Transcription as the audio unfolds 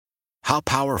How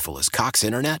powerful is Cox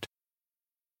Internet?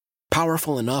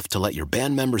 Powerful enough to let your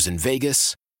band members in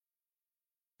Vegas,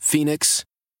 Phoenix,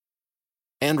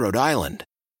 and Rhode Island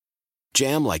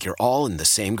jam like you're all in the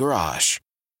same garage.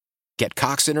 Get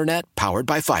Cox Internet powered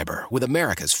by fiber with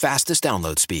America's fastest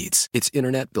download speeds. It's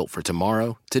internet built for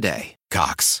tomorrow, today.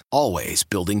 Cox, always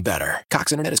building better.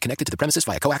 Cox Internet is connected to the premises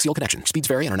via coaxial connection. Speeds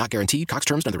vary and are not guaranteed. Cox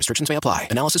terms and other restrictions may apply.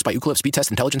 Analysis by Ookla Speed Test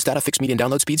Intelligence Data. Fixed median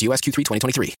download speeds. US Q3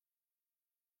 2023.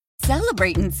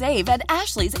 Celebrate and save at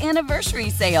Ashley's Anniversary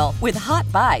Sale. With Hot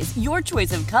Buys, your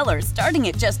choice of colors starting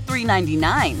at just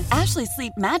 $3.99. Ashley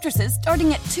Sleep mattresses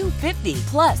starting at $2.50.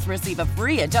 Plus, receive a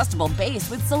free adjustable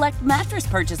base with select mattress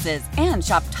purchases. And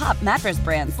shop top mattress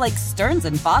brands like Stearns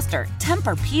 & Foster,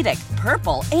 Tempur-Pedic,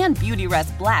 Purple, and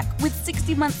Beautyrest Black with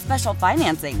 60-month special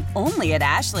financing. Only at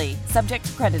Ashley. Subject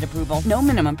to credit approval. No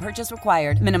minimum purchase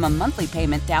required. Minimum monthly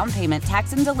payment, down payment,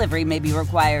 tax, and delivery may be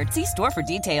required. See store for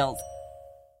details.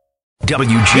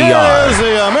 WGR. Here's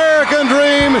the American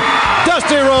Dream,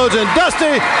 Dusty Rhodes. And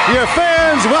Dusty, your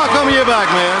fans welcome you back,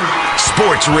 man.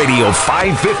 Sports Radio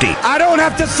 550. I don't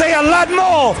have to say a lot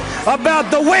more about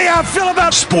the way I feel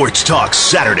about Sports Talk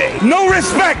Saturday. No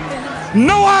respect,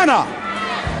 no honor.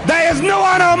 There is no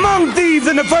honor among thieves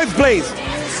in the first place.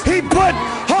 He put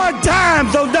hard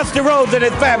times on Dusty Rhodes and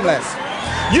his family.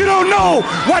 You don't know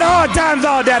what hard times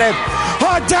are, Daddy.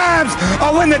 Hard times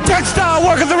are when the textile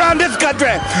workers around this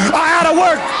country are out of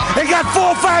work and got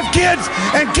 4 or 5 kids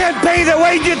and can't pay their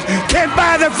wages, can't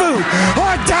buy their food.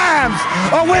 Hard times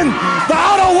are when the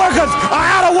auto workers are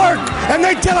out of work and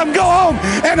they tell them go home.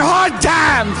 And hard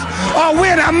times are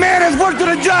when a man has worked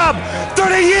at a job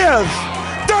 30 years.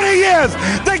 30 years.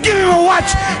 They give him a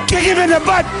watch, kick him in the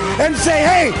butt, and say,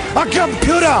 hey, a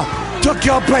computer took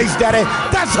your place, Daddy.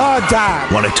 That's hard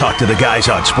time. Want to talk to the guys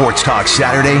on Sports Talk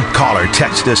Saturday? Call or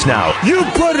text us now. You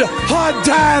put hard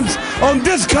times on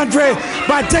this country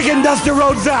by taking Dusty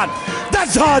Rhodes out.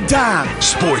 That's hard time.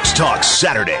 Sports Talk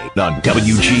Saturday on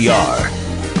WGR.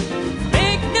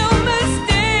 Make no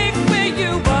mistake where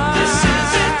you are. This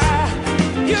is it.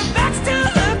 Your back's to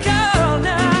the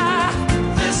corner.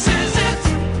 This is it.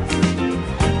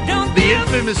 Don't The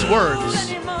infamous words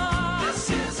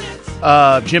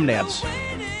Jim Nance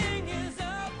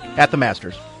at the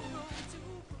Masters.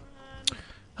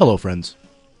 Hello, friends.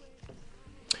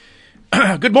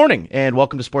 Good morning, and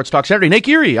welcome to Sports Talk Saturday. Nate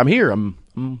Geary, I'm here. I'm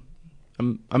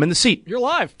in the seat. You're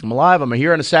alive. I'm alive. I'm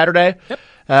here on a Saturday. Yep.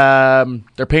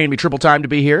 They're paying me triple time to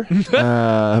be here,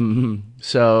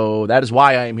 so that is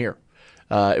why I am here.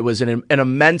 It was an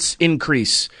immense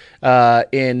increase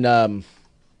in.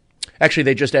 Actually,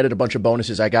 they just added a bunch of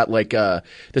bonuses. I got like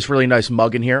this really nice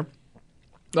mug in here.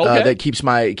 Okay. That keeps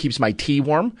my tea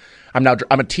warm. I'm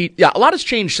a tea. Yeah, a lot has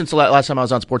changed since the last time I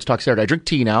was on Sports Talk Saturday. I drink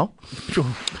tea now.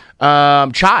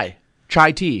 Chai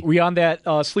tea. We on that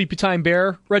Sleepy Time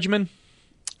Bear regimen?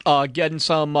 Getting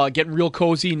real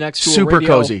cozy next to Super a radio.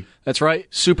 cozy. That's right.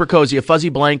 Super cozy. A fuzzy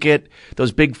blanket,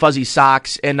 those big fuzzy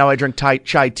socks, and now I drink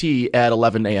chai tea at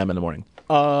 11 a.m. in the morning.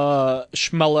 Schmelestial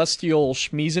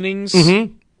schmeazenings.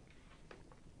 Mm-hmm.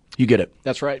 You get it.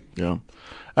 That's right. Yeah.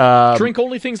 Drink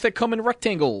only things that come in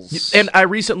rectangles. And I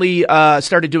recently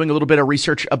started doing a little bit of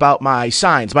research about my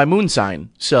signs, my moon sign.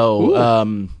 So,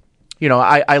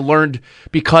 I learned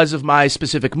because of my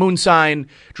specific moon sign,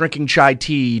 drinking chai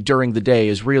tea during the day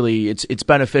is really it's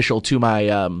beneficial to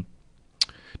my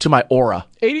aura.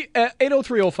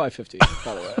 8030550.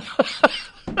 By the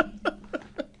way.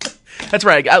 That's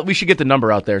right. We should get the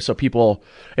number out there so people,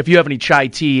 if you have any chai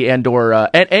tea and or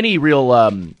any real,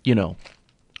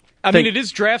 I mean, it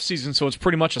is draft season, so it's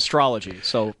pretty much astrology.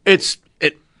 So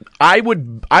I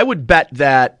would bet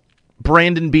that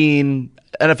Brandon Beane,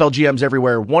 NFL GMs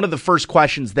everywhere, one of the first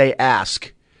questions they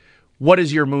ask, what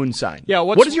is your moon sign? Yeah.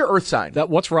 What is your earth sign?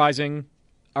 What's rising?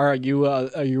 Are you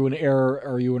an air?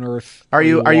 Are you an earth? Are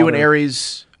you an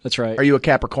Aries? That's right. Are you a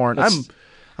Capricorn?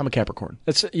 I'm a Capricorn.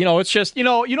 It's it's just you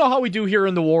know how we do here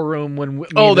in the war room when me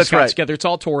and the Scots right. together. It's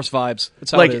all Taurus vibes.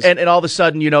 That's how like it is. and all of a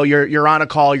sudden you're on a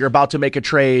call, you're about to make a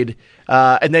trade,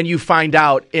 and then you find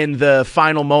out in the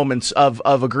final moments of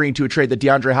agreeing to a trade that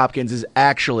DeAndre Hopkins is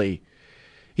actually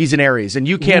he's an Aries, and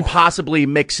you can't possibly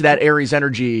mix that Aries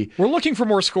energy. We're looking for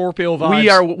more Scorpio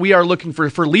vibes. We are looking for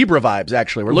Libra vibes.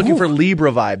 Actually, we're looking for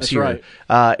Libra vibes That's here. Right.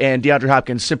 And DeAndre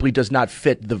Hopkins simply does not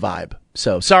fit the vibe.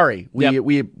 So sorry,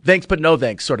 we thanks but no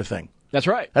thanks sort of thing. That's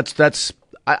right. That's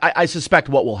I suspect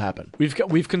what will happen.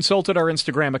 We've consulted our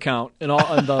Instagram account and all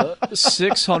and the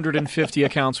 650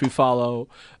 accounts we follow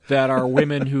that are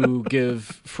women who give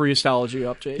free astrology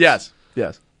updates.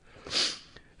 Yes.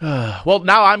 Well,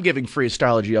 now I'm giving free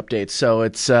astrology updates, so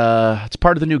it's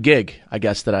part of the new gig, I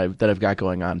guess, that I've got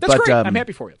going on. That's great. I'm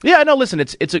happy for you. Yeah, no, listen,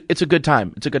 it's a good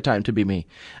time. It's a good time to be me,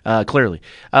 clearly.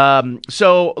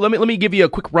 So let me give you a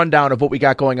quick rundown of what we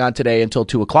got going on today until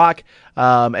 2:00,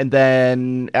 and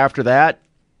then after that,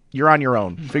 you're on your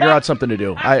own. Figure out something to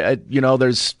do.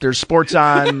 There's sports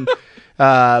on.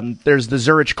 There's the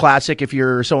Zurich Classic if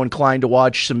you're so inclined to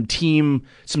watch some team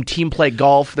play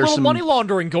golf. There's some money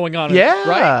laundering going on. Yeah,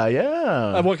 right?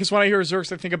 Yeah. Because when I hear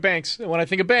Zurich, I think of banks. And when I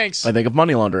think of banks, I think of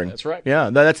money laundering. That's right. Yeah,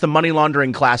 that's the Money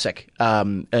Laundering Classic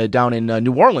down in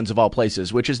New Orleans, of all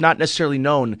places, which is not necessarily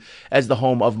known as the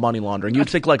home of money laundering. You'd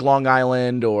think like Long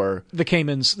Island or the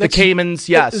Caymans. The Caymans,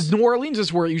 yes. New Orleans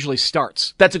is where it usually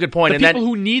starts. That's a good point. The people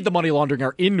who need the money laundering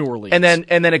are in New Orleans, and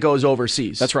then it goes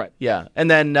overseas. That's right. Yeah,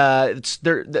 and then it's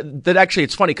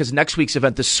funny because next week's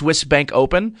event, the Swiss Bank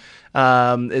Open,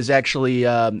 is actually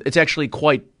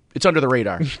it's under the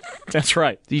radar. That's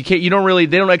right. They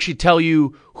don't actually tell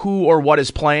you who or what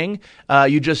is playing.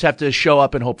 You just have to show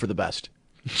up and hope for the best.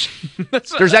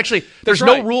 There's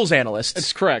no rules analysts.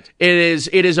 That's correct. It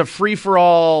is a free for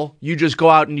all. You just go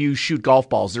out and you shoot golf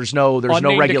balls. There's no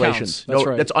regulations. Accounts. That's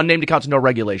right. That's unnamed accounts, no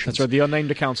regulations. That's right. The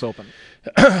unnamed accounts open.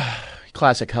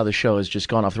 Classic how the show has just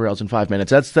gone off the rails in 5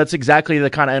 minutes. That's exactly the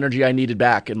kind of energy I needed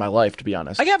back in my life, to be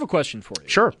honest. I have a question for you.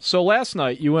 Sure. So last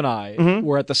night, you and I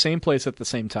were at the same place at the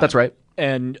same time. That's right.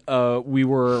 And we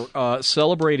were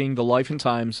celebrating the life and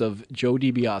times of Joe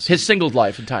DiBiase. His single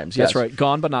life and times, yes. That's right.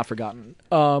 Gone but not forgotten.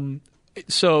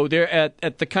 So there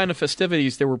at the kind of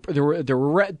festivities, there were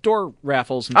door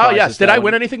raffles and prizes. Oh, yes. Did I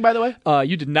win anything, by the way?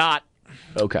 You did not.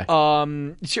 Okay.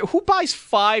 So who buys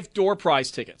 5 door prize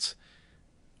tickets?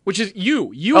 Which is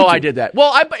you. Oh, I did that.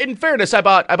 Well, in fairness, I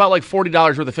bought like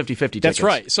 $40 worth of 50-50 tickets. That's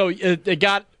right. So it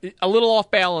got a little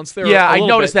off balance there. Yeah, I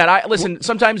noticed that. Listen.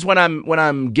 Sometimes when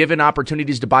I'm given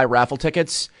opportunities to buy raffle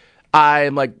tickets,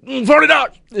 I'm like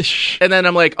 $40, and then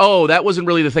I'm like, oh, that wasn't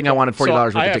really the thing I wanted $40 worth of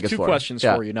tickets for. I have 2 questions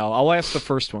for you now. I'll ask the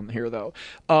first one here though.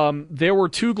 There were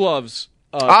 2 gloves,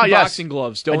 boxing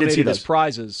gloves, donated as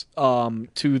prizes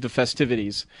to the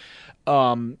festivities.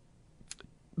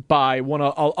 By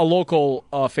a local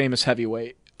famous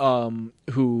heavyweight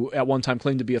who at one time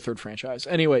claimed to be a third franchise.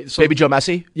 Anyway, so Baby Joe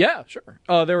Messi? Yeah, sure.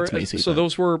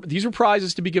 These were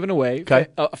prizes to be given away. Okay.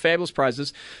 Fabulous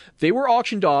prizes. They were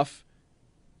auctioned off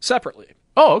separately.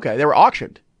 Oh, okay. They were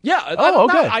auctioned. Yeah.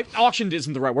 Okay. Auctioned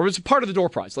isn't the right word. It was part of the door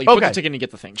prize. Like you put the ticket in and get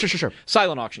the thing. Sure.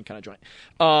 Silent auction kind of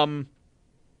joint.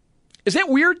 Is that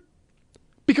weird?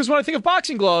 Because when I think of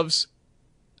boxing gloves,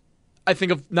 I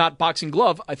think of not boxing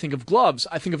glove, I think of gloves,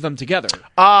 I think of them together.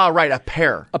 Ah, right, a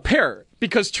pair. A pair.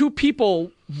 Because 2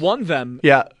 people won them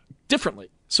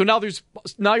differently. So now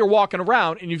you're walking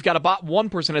around and you've got one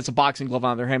person has a boxing glove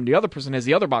on their hand, and the other person has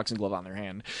the other boxing glove on their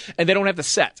hand, and they don't have the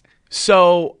set.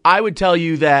 So I would tell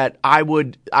you that I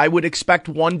would expect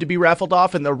one to be raffled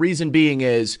off, and the reason being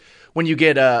is when you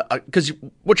get because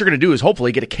what you're going to do is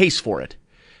hopefully get a case for it.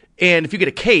 And if you get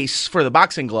a case for the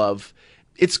boxing glove,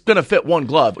 it's going to fit one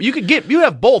glove. You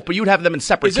have both, but you would have them in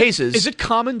separate cases. Is it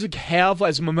common to have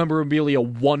as memorabilia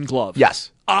one glove?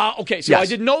 Yes. Okay. So I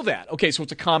didn't know that. Okay, so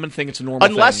it's a common thing. It's a normal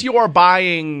thing. Unless you are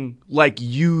buying like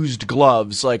used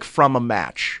gloves, like from a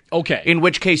match. Okay. In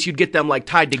which case you'd get them like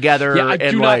tied together. Yeah, I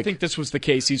do not think this was the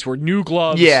case. These were new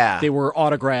gloves. Yeah. They were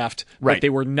autographed, right. But they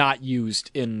were not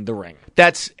used in the ring.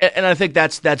 And I think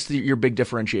that's your big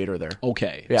differentiator there.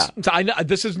 Okay. Yeah. So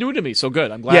this is new to me, so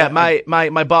good. I'm glad. Yeah,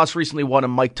 my boss recently won a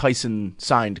Mike Tyson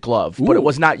signed glove, but it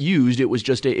was not used. It was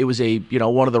just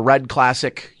one of the red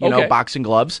classic boxing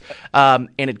gloves,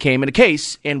 and it came in a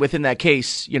case. And within that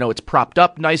case, it's propped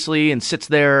up nicely and sits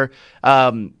there.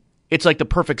 It's like the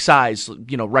perfect size,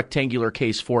 rectangular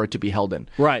case for it to be held in.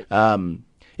 Right.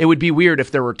 It would be weird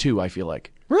if there were 2, I feel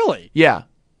like. Really? Yeah.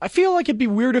 I feel like it'd be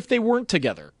weird if they weren't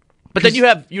together. But then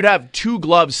you'd have 2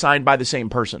 gloves signed by the same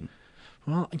person.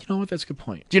 Well, you know what? That's a good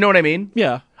point. Do you know what I mean?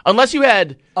 Yeah. Unless you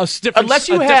had a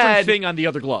different thing on the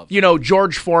other glove.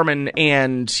 George Foreman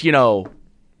and,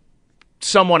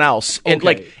 someone else. Okay. And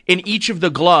like in each of the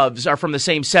gloves are from the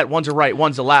same set. One's a right,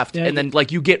 one's a left. And then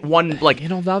like you get one like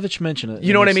now that you mention it.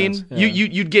 You know what I mean? Yeah.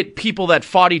 You'd get people that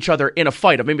fought each other in a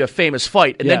fight, maybe a famous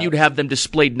fight, and then you'd have them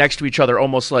displayed next to each other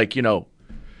almost like,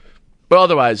 but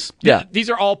otherwise, yeah. These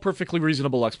are all perfectly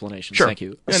reasonable explanations. Sure. Thank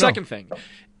you. The second thing,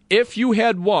 if you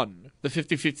had won the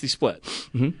 50-50 split,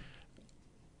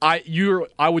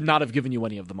 I would not have given you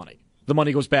any of the money. The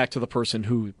money goes back to the person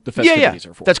who the festivities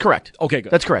are for. That's correct. Okay,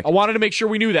 good. That's correct. I wanted to make sure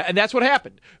we knew that, and that's what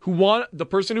happened. The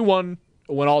person who won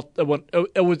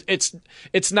It's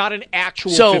not an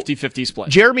actual 50-50 split.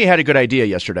 Jeremy had a good idea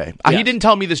yesterday. Yes. He didn't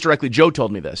tell me this directly. Joe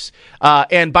told me this.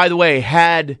 And by the way,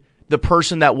 had the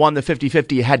person that won the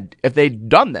 50-50 if they'd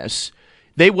done this,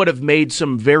 they would have made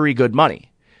some very good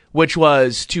money, which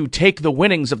was to take the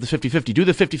winnings of the 50-50, do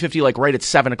the 50-50 like right at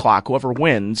 7 o'clock. Whoever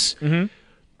wins,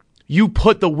 you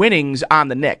put the winnings on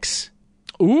the Knicks.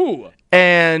 Ooh.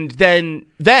 And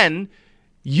then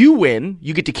you win,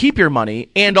 you get to keep your money,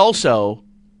 and also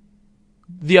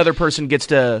the other person gets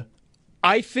to...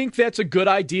 I think that's a good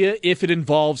idea if it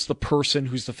involves the person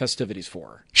who's the festivities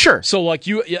for. Sure. So, like,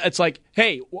 it's like,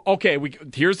 hey, okay,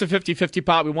 here's the 50-50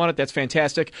 pot. We want it. That's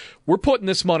fantastic. We're putting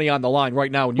this money on the line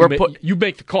right now, and you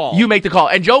make the call. You make the call.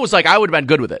 And Joe was like, I would have been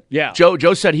good with it. Yeah.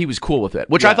 Joe said he was cool with it,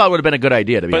 which I thought would have been a good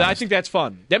idea, to be honest. But I think that's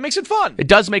fun. That makes it fun. It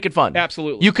does make it fun.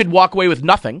 Absolutely. You could walk away with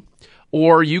nothing,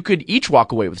 or you could each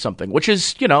walk away with something, which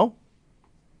is,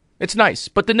 it's nice.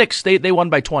 But the Knicks, they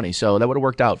won by 20, so that would have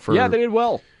worked out for... Yeah, they did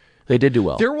well. They did do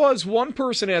well. There was one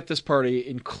person at this party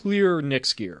in clear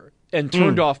Knicks gear and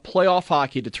turned off playoff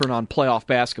hockey to turn on playoff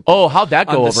basketball. Oh, how'd that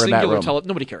go over in that room?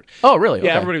 Nobody cared. Oh, really?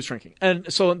 Yeah, okay. everybody was drinking.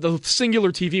 And so the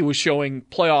singular TV was showing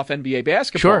playoff NBA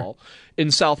basketball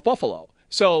in South Buffalo.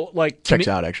 So, like... Checks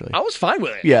out, actually. I was fine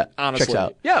with it. Yeah, honestly. checks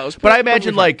out. Yeah, it was But I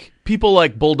imagine, like, people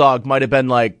like Bulldog might have been,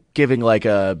 like, giving, like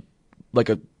a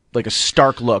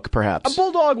stark look, perhaps. A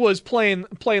Bulldog was playing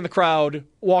the crowd,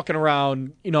 walking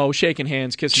around, shaking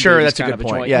hands, kissing. Sure, babies, that's a good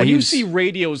point. Joint. Yeah, when you see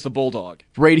Radio's the Bulldog.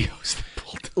 Radio's the Bulldog.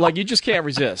 Like, you just can't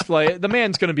resist. Like, the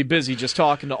man's going to be busy just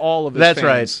talking to all of his That's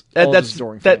fans.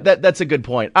 Right. That's a good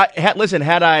point. Listen,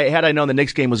 had I known the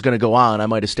Knicks game was going to go on, I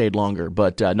might have stayed longer.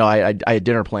 But no, I had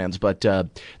dinner plans. But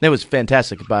that was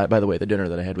fantastic. By the way, the dinner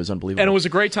that I had was unbelievable. And it was a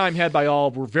great time had by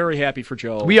all. We're very happy for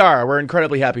Joe. We're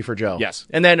incredibly happy for Joe. Yes.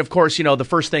 And then, of course, the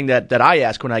first thing that I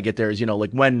ask when I get there is,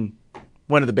 like, when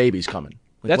are the babies coming?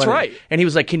 Like, that's right. And he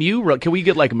was like, can we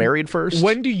get, like, married first?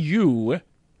 When do you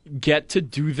get to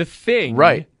do the thing?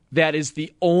 Right. That is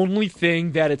the only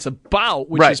thing that it's about,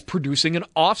 which is producing an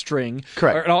offspring.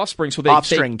 Correct. Or an offspring. So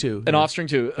offspring, too. An offspring,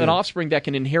 too. An offspring that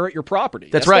can inherit your property.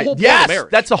 That's The right. whole point of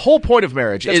marriage. That's the whole point of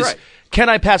marriage. That's right. Can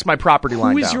I pass my property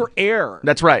line down? Who is your heir?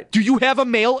 That's right. Do you have a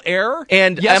male heir?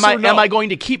 And yes or no? am I going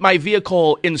to keep my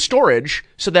vehicle in storage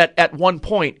so that at one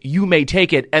point you may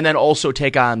take it and then also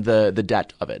take on the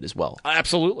debt of it as well?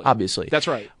 Absolutely. Obviously. That's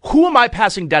right. Who am I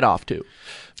passing debt off to?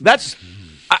 That's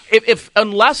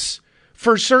unless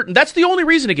for certain, that's the only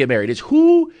reason to get married is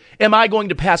who am I going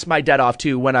to pass my debt off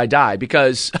to when I die?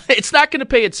 Because it's not going to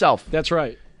pay itself. That's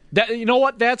right. You know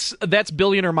what? That's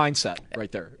billionaire mindset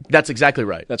right there. That's exactly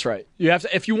right. That's right. You have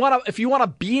to if you want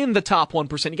to be in the top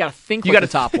 1%, you got to think like the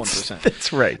top 1%.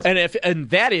 That's right. And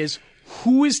that is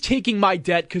who is taking my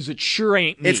debt because it sure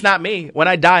ain't me. It's not me. When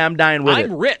I die, I'm dying with it.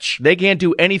 I'm rich. They can't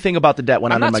do anything about the debt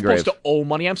when I'm in my grave. I'm not supposed to owe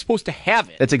money. I'm supposed to have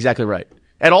it. That's exactly right.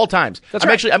 At all times. That's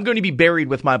right. I'm going to be buried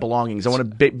with my belongings. I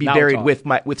want to be buried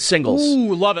with singles.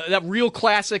 Ooh, love it. That real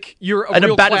classic. You're a and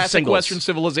real a bed classic of singles. Western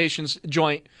civilizations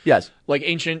joint. Yes. Like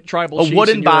ancient tribal a chiefs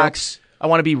wooden in box. I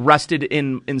want to be rested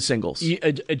in singles.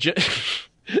 and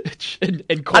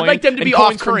I'd like them to be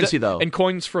off currency, though. And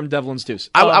coins from Devlin's Deuce.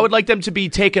 I would like them to be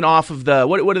taken off of the...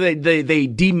 What do they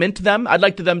demint them? I'd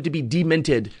like them to be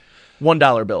deminted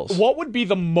 $1 bills. What would be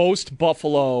the most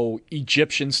Buffalo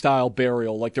Egyptian-style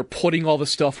burial? Like they're putting all the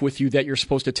stuff with you that you're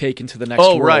supposed to take into the next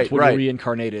world when you're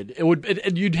reincarnated.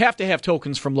 You'd have to have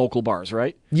tokens from local bars,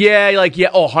 right? Yeah,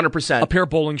 100%. A pair of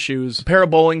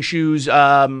bowling shoes.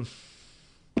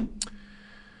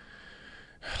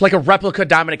 Like a replica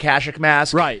Dominic Hasek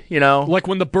mask. Right. Like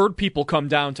when the bird people come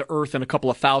down to Earth in a couple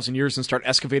of thousand years and start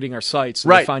excavating our sites.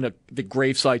 Right. They find the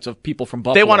grave sites of people from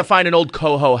Buffalo. They want to find an old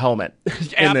Coho helmet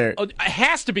in there. It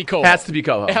has to be Coho. Has to be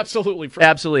Coho. Absolutely.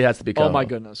 Absolutely has to be Coho. Oh, my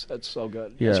goodness. That's so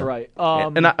good. Yeah. That's right.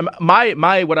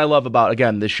 And what I love about,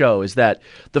 again, this show is that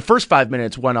the first 5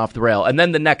 minutes went off the rail, and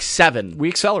then the next 7... We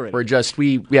accelerated. We're just... What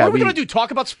are we going to do?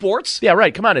 Talk about sports? Yeah,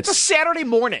 right. Come on. It's a Saturday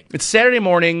morning. It's Saturday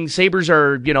morning. Sabres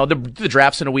are, the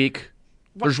draft's in a week.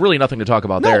 There's really nothing to talk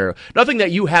about there. Nothing that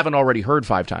you haven't already heard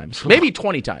 5 times. Maybe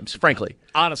 20 times, frankly.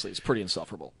 Honestly, it's pretty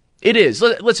insufferable. It is.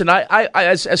 Listen, I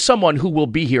as someone who will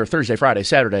be here Thursday, Friday,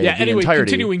 Saturday, the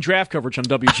entirety. Continuing draft coverage on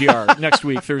WGR next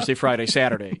week, Thursday, Friday,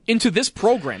 Saturday. Into this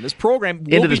program. This program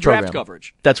will be draft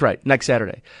coverage. That's right, next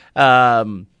Saturday.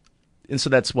 And so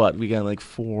that's what? We got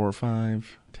 4,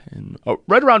 5, 10...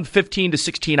 right around 15 to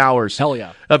 16 hours Hell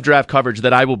yeah. of draft coverage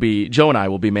that Joe and I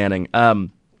will be manning.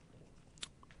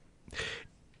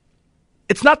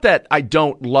 It's not that I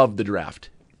don't love the draft.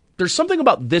 There's something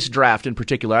about this draft in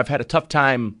particular I've had a tough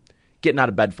time getting out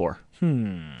of bed for.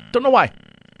 Don't know why.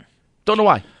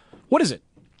 What is it?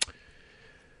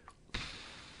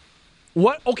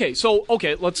 What? Okay,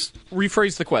 let's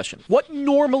rephrase the question. What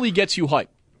normally gets you hyped?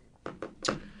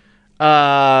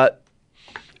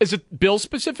 Is it Bills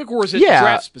specific or is it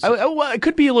draft specific? Well, it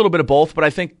could be a little bit of both, but I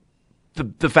think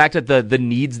the fact that the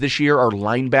needs this year are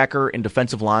linebacker and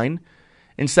defensive line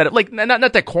instead of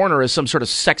not that corner is some sort of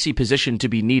sexy position to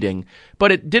be needing,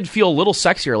 but it did feel a little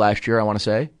sexier last year. I want to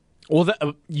say. Well,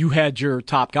 you had your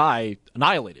top guy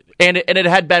annihilated, and it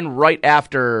had been right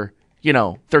after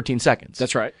 13 seconds.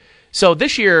 That's right. So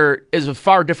this year is a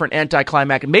far different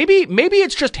anticlimactic. Maybe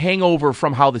it's just hangover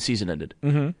from how the season ended.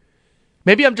 Mm-hmm.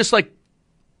 Maybe I'm just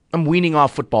I'm weaning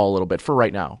off football a little bit for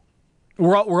right now.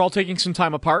 We're all taking some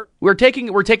time apart. We're taking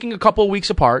a couple of weeks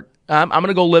apart. I'm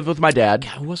gonna go live with my dad.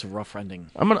 God, it was a rough ending.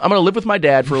 I'm gonna live with my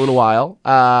dad for a little while.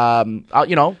 I'll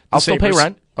still pay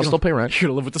rent. I'll still pay rent. You're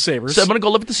gonna live with the Sabres. So I'm gonna go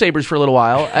live with the Sabres for a little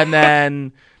while, and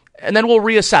then we'll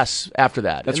reassess after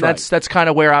that. That's right. That's kind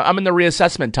of where I'm in the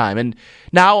reassessment time. And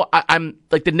now I'm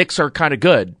the Knicks are kind of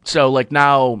good. So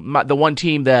now the one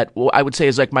team that I would say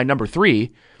is my number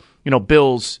 3,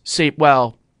 Bills.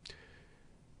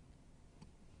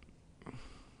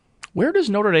 Where does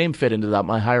Notre Dame fit into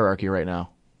my hierarchy right now?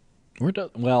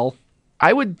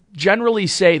 I would generally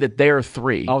say that they're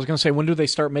 3. I was going to say, when do they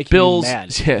start making Bills, you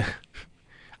mad? Yeah,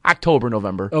 October,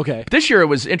 November. Okay. This year it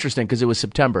was interesting because it was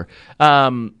September.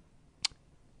 I'd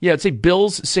say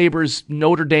Bills, Sabres,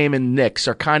 Notre Dame, and Knicks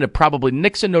are kind of probably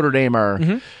Knicks and Notre Dame are.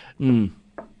 Mm-hmm.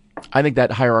 I think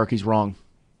that hierarchy's wrong.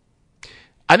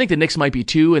 I think the Knicks might be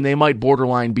 2, and they might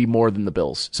borderline be more than the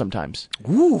Bills sometimes.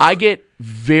 Ooh. I get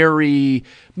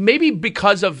maybe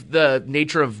because of the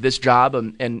nature of this job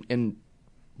and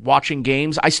watching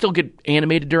games, I still get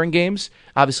animated during games,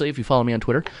 obviously, if you follow me on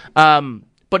Twitter.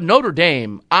 But Notre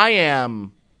Dame, I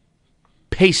am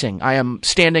pacing. I am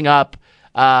standing up,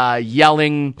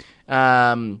 yelling.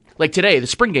 Like today, the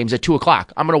spring game's at 2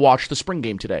 o'clock. I'm going to watch the spring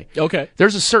game today. Okay.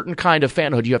 There's a certain kind of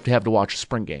fanhood you have to watch a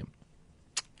spring game.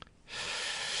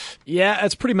 Yeah,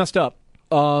 it's pretty messed up.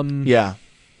 Yeah.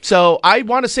 So I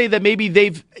want to say that maybe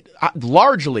they've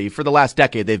largely for the last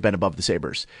decade they've been above the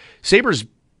Sabres. Sabres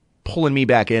pulling me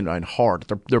back in hard.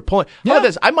 They're pulling. Yeah. How about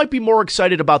this? I might be more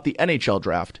excited about the NHL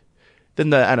draft than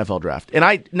the NFL draft.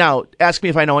 And now ask me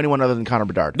if I know anyone other than Connor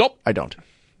Bedard. Nope, I don't.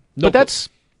 Nope. But that's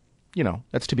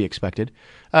to be expected.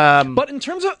 But in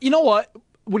terms of what,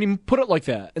 when you put it like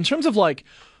that, in terms of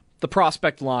the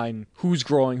prospect line, who's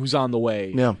growing, who's on the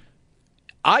way. Yeah.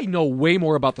 I know way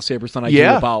more about the Sabres than I do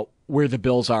about where the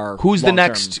Bills are. Who's the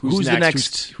next? Who's the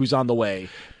next? Who's on the way?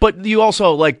 But you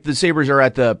also the Sabres are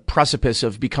at the precipice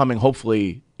of becoming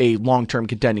hopefully a long-term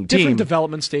contending team. Different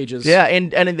development stages. Yeah,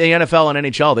 and in the NFL and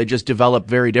NHL they just develop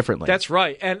very differently. That's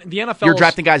right. And the NFL, you're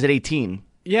drafting guys at 18.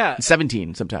 Yeah.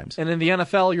 17 sometimes. And in the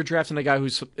NFL, you're drafting a guy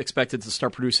who's expected to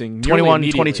start producing 21,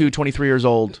 22, 23 years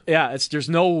old. Yeah, there's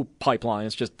no pipeline.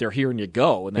 It's just they're here and you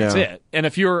go, and that's it. And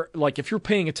if you're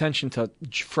paying attention to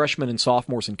freshmen and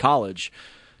sophomores in college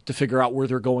to figure out where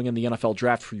they're going in the NFL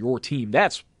draft for your team,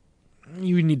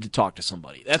 you need to talk to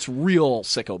somebody. That's real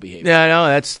sicko behavior. Yeah, I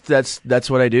know. That's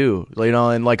what I do.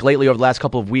 And lately over the last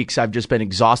couple of weeks, I've just been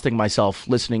exhausting myself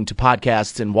listening to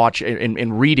podcasts and watch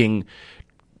and reading.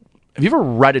 Have you ever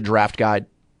read a draft guide?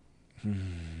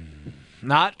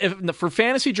 Not for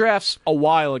fantasy drafts a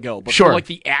while ago, but sure. For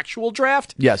the actual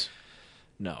draft? Yes.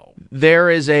 No. There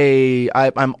is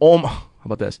how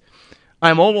about this?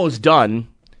 I'm almost done.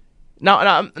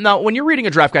 Now, when you're reading a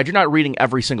draft guide, you're not reading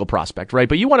every single prospect, right?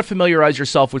 But you want to familiarize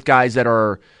yourself with guys that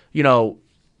are,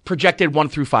 projected 1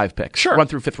 through 5 picks. Sure. 1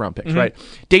 through 5th round picks, right?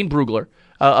 Dane Brugler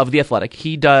of The Athletic,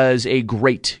 he does a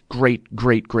great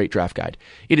draft guide.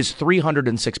 It is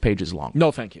 306 pages long.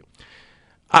 No, thank you.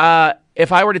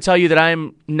 If I were to tell you that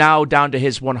I'm now down to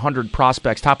his 100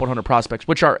 prospects, top 100 prospects,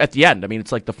 which are at the end, it's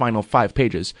the final 5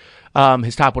 pages,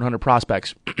 his top 100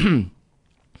 prospects,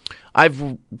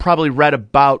 I've probably read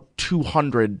about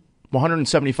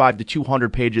 175 to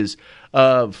 200 pages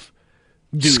of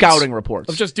scouting reports.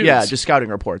 Of just dudes. Yeah, just scouting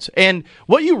reports. And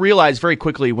what you realize very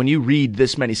quickly when you read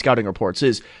this many scouting reports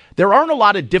is there aren't a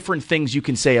lot of different things you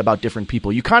can say about different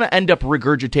people. You kind of end up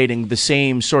regurgitating the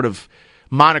same sort of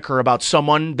moniker about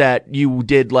someone that you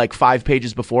did 5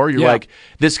 pages before. You're like,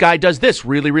 this guy does this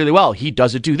really, really well. He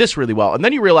doesn't do this really well. And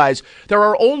then you realize there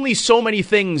are only so many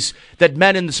things that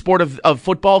men in the sport of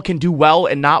football can do well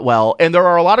and not well. And there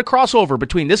are a lot of crossover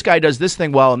between this guy does this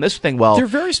thing well and this thing well. They're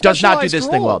very does not do this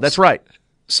specialized thing well. roles. That's right.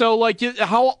 So,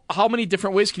 how many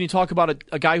different ways can you talk about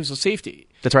a guy who's a safety?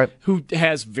 That's right. Who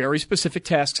has very specific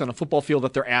tasks on a football field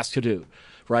that they're asked to do,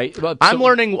 right? I'm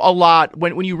learning a lot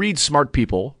when you read smart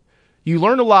people. You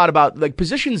learn a lot about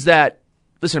positions that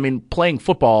listen, I mean, playing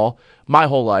football my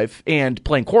whole life and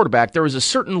playing quarterback, there was a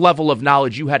certain level of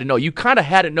knowledge you had to know. You kind of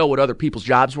had to know what other people's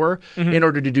jobs were in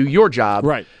order to do your job.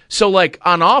 Right. So, like,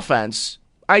 on offense,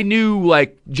 I knew,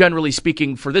 like, generally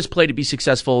speaking, for this play to be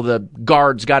successful, the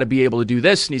guard's got to be able to do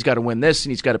this, and he's got to win this,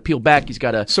 and he's got to peel back, he's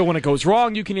got to... So when it goes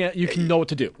wrong, you can know what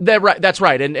to do. That's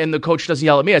right. And the coach doesn't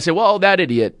yell at me. I say, well, that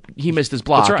idiot, he missed his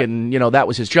block, right. and, that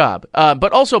was his job.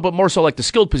 But more so like the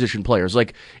skilled position players.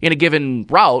 Like, in a given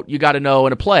route, you got to know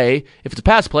in a play, if it's a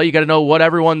pass play, you got to know what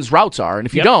everyone's routes are. And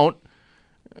if you don't,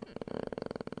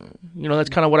 that's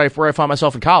kind of where I found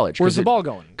myself in college. Where's the ball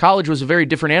going? College was a very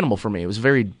different animal for me. It was a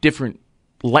very different...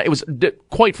 It was,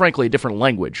 quite frankly, a different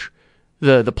language.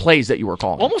 The plays that you were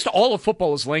calling. Almost all of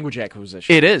football is language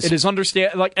acquisition. It is. It is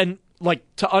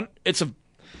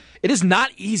it is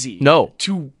not easy.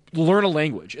 To learn a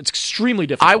language. It's extremely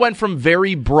difficult. I went from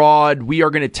very broad, we are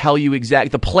going to tell you exactly,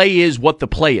 the play is what the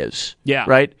play is. Yeah.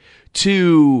 Right?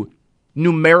 To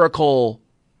numerical,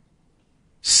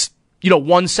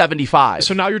 175.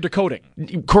 So now you're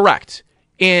decoding. Correct.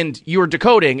 And you're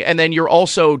decoding, and then you're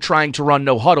also trying to run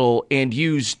no huddle and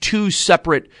use two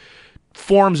separate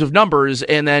forms of numbers,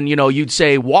 and then, you'd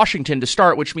say Washington to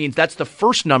start, which means that's the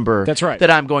first number that's right. that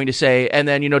I'm going to say, and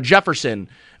then, Jefferson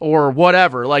or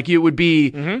whatever. Like, it would be,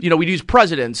 we'd use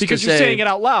presidents. Because you're saying it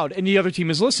out loud, and the other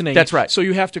team is listening. That's right. So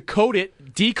you have to code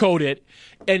it, decode it,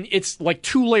 and it's like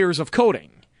 2 layers of coding.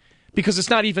 Because it's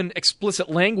not even explicit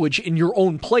language in your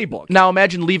own playbook. Now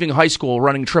imagine leaving high school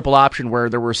running triple option where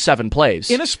there were 7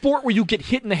 plays. In a sport where you get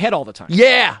hit in the head all the time.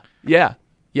 Yeah, it's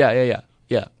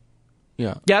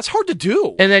hard to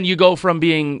do. And then you go from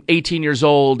being 18 years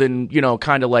old and,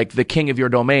 kind of like the king of your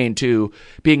domain to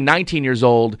being 19 years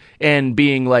old and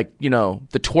being like,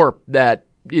 the twerp that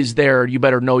is there. You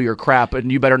better know your crap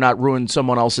and you better not ruin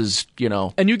someone else's,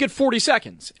 And you get 40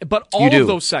 seconds. But all of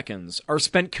those seconds are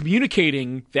spent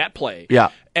communicating that play. Yeah.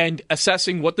 And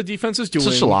assessing what the defense is doing.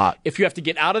 It's just a lot. If you have to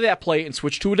get out of that play and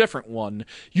switch to a different one,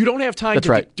 you don't have time. That's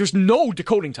right. There's no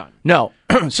decoding time. No.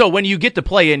 So when you get the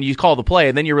play and you call the play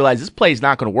and then you realize this play is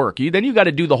not going to work, then you got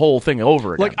to do the whole thing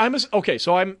over again.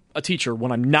 So I'm a teacher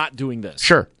when I'm not doing this.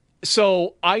 Sure.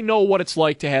 So I know what it's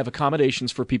like to have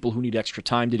accommodations for people who need extra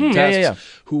time to do tests,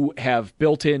 who have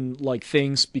built-in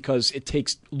things because it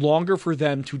takes longer for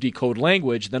them to decode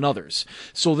language than others.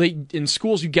 So in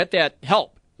schools you get that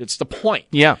help. It's the point.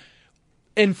 Yeah.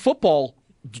 In football,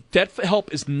 that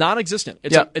help is non-existent.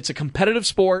 It's a competitive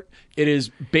sport. It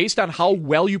is based on how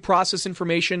well you process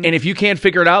information. And if you can't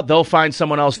figure it out, they'll find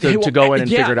someone else to go in and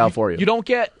figure it out for you. You don't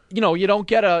get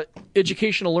a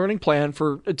educational learning plan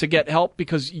to get help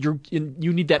because you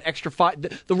need that extra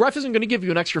 5. The ref isn't going to give you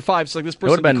an extra 5. It's like this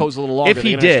person goes a little longer. If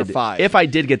he did, if I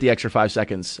did get the extra 5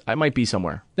 seconds, I might be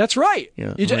somewhere. That's right.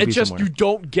 Yeah, you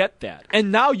don't get that,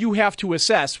 and now you have to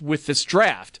assess with this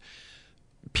draft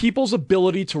people's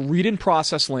ability to read and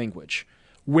process language,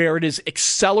 where it is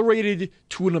accelerated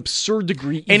to an absurd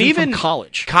degree, even from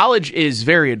college. College is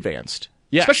very advanced,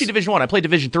 yes. Especially Division I. I played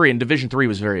Division III, and Division III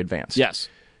was very advanced. Yes,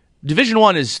 Division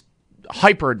I is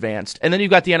hyper advanced, and then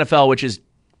you've got the NFL, which is,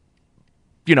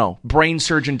 brain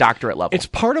surgeon doctorate level. It's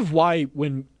part of why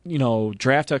when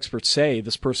draft experts say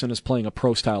this person is playing a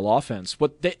pro style offense,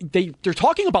 what they're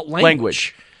talking about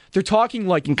language. They're talking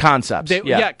in concepts.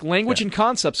 Language and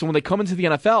concepts. So when they come into the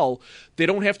NFL, they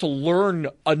don't have to learn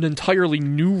an entirely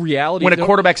new reality. When a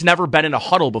quarterback's never been in a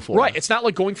huddle before. Right. It's not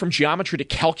like going from geometry to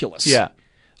calculus. Yeah.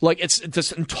 It's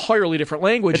this entirely different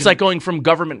language. It's like going from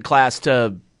government class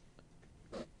to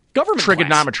government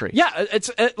trigonometry. Class. Yeah,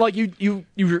 it's like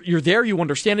you're there, you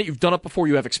understand it, you've done it before,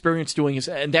 you have experience doing it,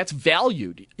 and that's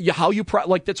valued.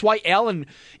 That's why Allen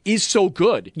is so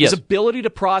good. Yes. His ability to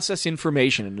process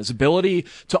information and his ability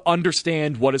to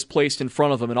understand what is placed in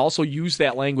front of him and also use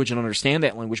that language and understand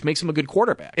that language makes him a good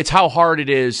quarterback. It's how hard it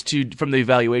is from the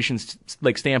evaluations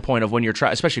standpoint of when you're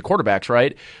especially quarterbacks,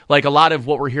 right? Like a lot of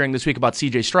what we're hearing this week about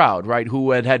C.J. Stroud, right,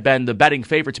 who had been the betting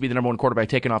favorite to be the number 1 quarterback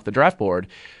taken off the draft board,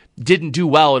 didn't do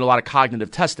well in a lot of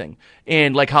cognitive testing,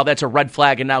 and how that's a red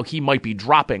flag, and now he might be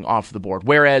dropping off the board.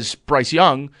 Whereas Bryce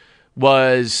Young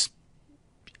was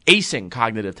acing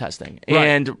cognitive testing, right.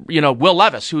 And Will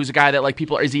Levis, who's a guy that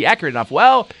people is he accurate enough?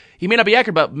 Well, he may not be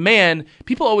accurate, but man,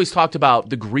 people always talked about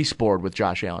the grease board with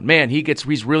Josh Allen. Man,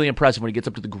 he's really impressive when he gets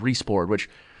up to the grease board, which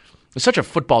is such a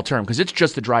football term because it's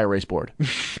just the dry erase board.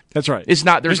 That's right. It's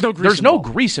not. There's no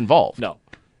grease involved. No.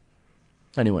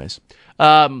 Anyways.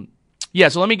 Yeah,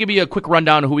 so let me give you a quick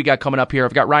rundown of who we got coming up here.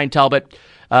 I've got Ryan Talbot,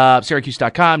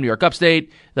 Syracuse.com, New York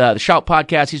Upstate, the Shout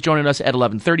Podcast. He's joining us at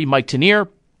 11:30. Mike Tanier,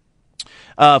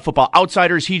 Football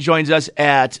Outsiders. He joins us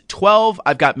at 12.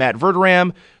 I've got Matt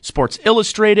Verderam, Sports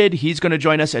Illustrated. He's going to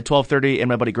join us at 12:30, and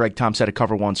my buddy Greg Thompson at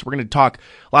Cover One. So we're going to talk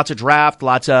lots of draft,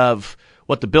 lots of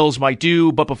what the Bills might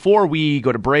do. But before we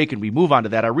go to break and we move on to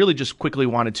that, I really just quickly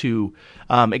wanted to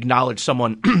acknowledge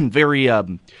someone very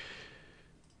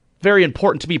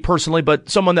important to me personally, but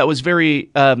someone that was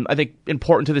very, I think,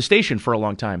 important to the station for a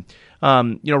long time.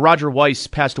 Roger Weiss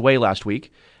passed away last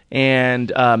week.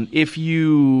 And if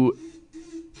you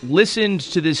listened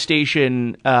to this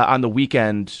station on the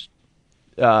weekend,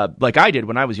 like I did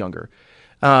when I was younger,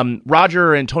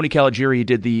 Roger and Tony Caligiuri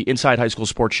did the Inside High School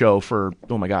Sports Show for,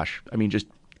 oh my gosh, I mean, just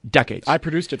decades. I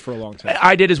produced it for a long time.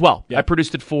 I did as well. Yeah. I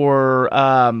produced it for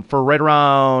right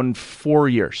around 4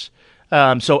 years.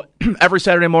 So every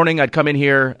Saturday morning I'd come in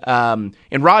here, and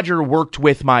Roger worked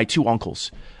with my two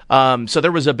uncles. So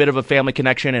there was a bit of a family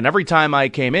connection, and every time I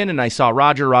came in and I saw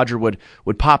Roger would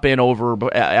pop in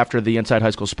over after the Inside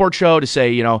High School Sports Show to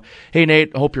say, hey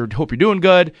Nate, hope you're doing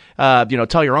good.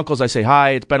 Tell your uncles I say hi.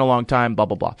 It's been a long time. Blah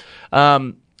blah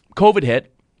blah. COVID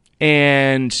hit,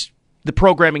 and the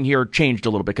programming here changed a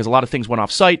little bit because a lot of things went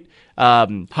off site.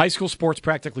 High school sports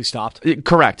practically stopped.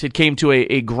 Correct. It came to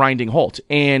a grinding halt,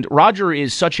 and Roger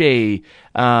is such a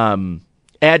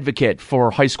advocate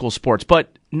for high school sports,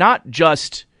 but not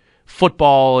just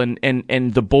football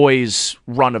and the boys'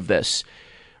 run of this.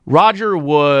 Roger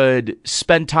would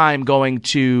spend time going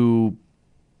to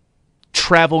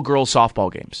travel girls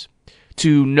softball games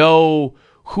to know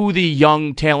who the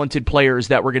young, talented players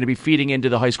that were going to be feeding into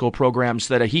the high school programs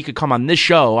so that he could come on this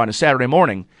show on a Saturday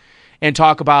morning and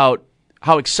talk about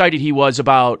how excited he was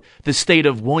about the state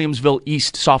of Williamsville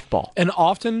East softball. And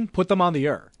often put them on the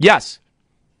air. Yes.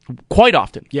 Quite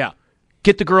often. Yeah.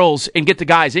 Get the girls and get the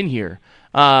guys in here.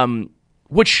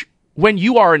 Which, when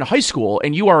you are in high school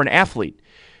and you are an athlete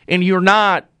and you're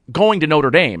not going to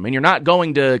Notre Dame and you're not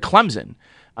going to Clemson,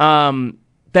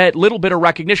 that little bit of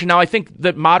recognition. Now, I think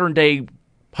that modern day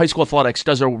high school athletics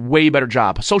does a way better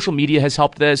job. Social media has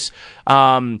helped this.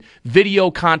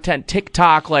 Video content,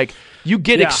 TikTok, you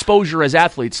get exposure as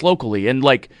athletes locally. And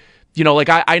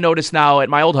I notice now at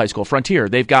my old high school, Frontier,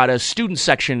 they've got a student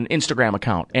section Instagram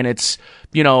account, and it's,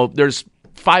 there's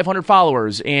 500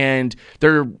 followers, and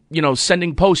they're,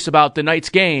 sending posts about the night's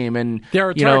game. And there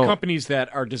are entire companies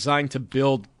that are designed to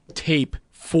build tape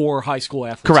for high school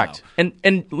athletes. Correct. Now.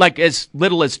 And as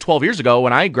little as 12 years ago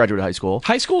when I graduated high school.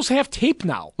 High schools have tape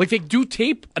now. They do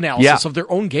tape analysis of their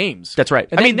own games. That's right.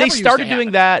 And they started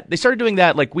doing that. They started doing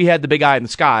that we had the big eye in the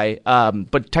sky,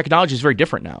 but technology is very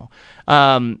different now.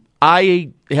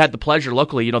 I had the pleasure,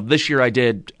 luckily, this year I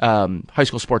did high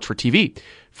school sports for TV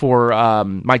for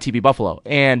my TV Buffalo.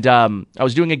 And I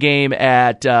was doing a game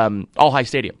at All High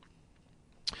Stadium.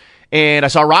 And I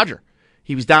saw Roger.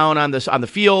 He was down on the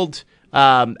field.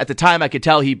 At the time, I could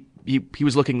tell he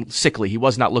was looking sickly. He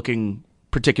was not looking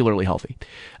particularly healthy.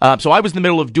 So I was in the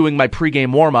middle of doing my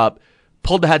pregame warm-up,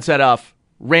 pulled the headset off,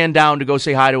 ran down to go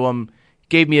say hi to him,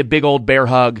 gave me a big old bear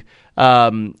hug.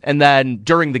 And then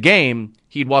during the game,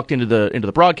 he'd walked into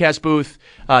the broadcast booth.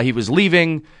 He was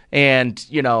leaving, and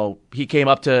he came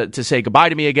up to say goodbye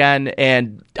to me again.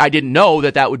 And I didn't know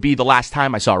that would be the last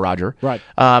time I saw Roger. Right.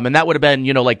 And that would have been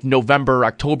November,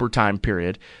 October time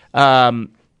period.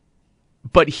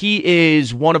 But he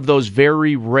is one of those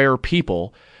very rare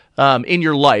people in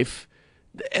your life.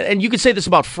 And you could say this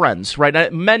about friends,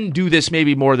 right? Men do this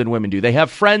maybe more than women do. They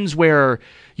have friends where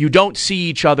you don't see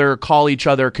each other, call each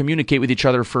other, communicate with each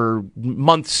other for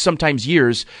months, sometimes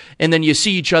years, and then you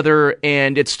see each other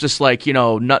and it's just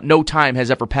no time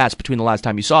has ever passed between the last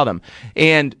time you saw them.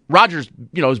 And Roger's,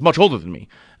 is much older than me.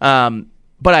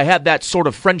 But I had that sort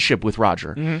of friendship with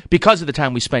Roger because of the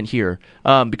time we spent here,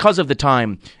 because of the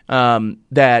time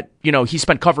that he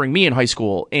spent covering me in high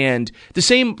school, and the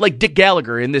same Dick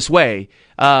Gallagher in this way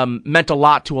meant a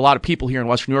lot to a lot of people here in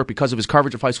Western New York because of his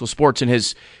coverage of high school sports and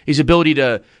his ability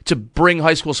to bring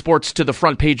high school sports to the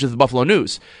front page of the Buffalo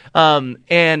News.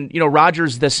 And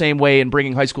Roger's the same way in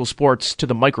bringing high school sports to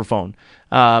the microphone.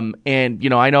 And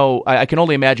I can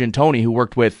only imagine Tony, who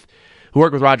worked with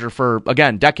Roger for,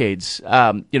 again, decades,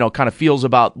 kind of feels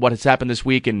about what has happened this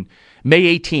week. And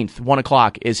May 18th,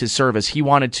 1:00 is his service. He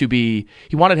wanted to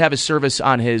have his service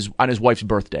on his wife's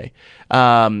birthday,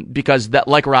 because that,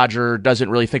 like Roger, doesn't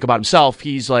really think about himself.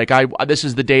 He's like, this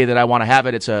is the day that I want to have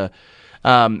it. It's a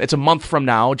month from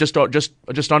now, just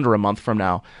under a month from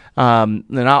now.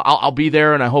 And I'll be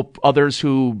there, and I hope others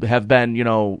who have been,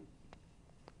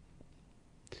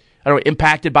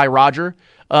 impacted by Roger,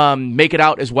 make it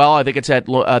out as well. I think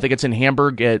it's in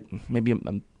Hamburg at, maybe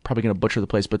I'm probably going to butcher the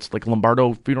place, but it's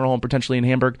Lombardo Funeral Home potentially in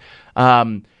Hamburg.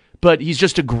 but he's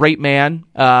just a great man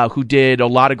who did a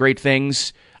lot of great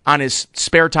things on his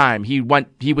spare time. He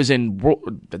was in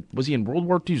World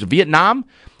War II? He was in Vietnam.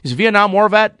 He's a Vietnam War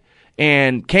vet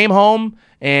and came home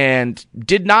and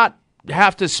did not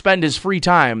have to spend his free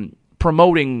time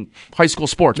promoting high school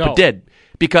sports, but did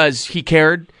because he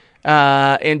cared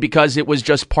and because it was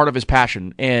just part of his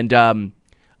passion. And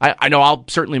I know I'll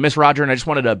certainly miss Roger, and I just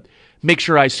wanted to make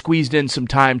sure I squeezed in some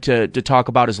time to talk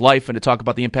about his life and to talk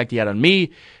about the impact he had on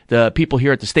me, the people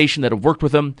here at the station that have worked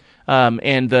with him,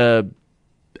 and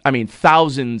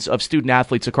thousands of student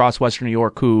athletes across Western New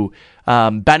York who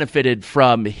benefited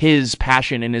from his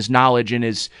passion and his knowledge and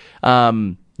his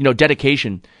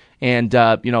dedication. And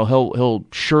he'll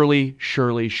surely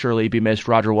be missed.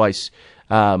 Roger Weiss,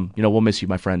 we'll miss you,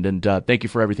 my friend, and thank you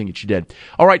for everything that you did.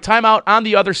 All right, timeout. On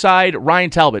the other side,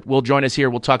 Ryan Talbot will join us here.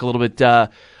 We'll talk a little bit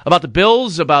about the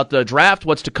Bills, about the draft,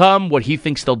 what's to come, what he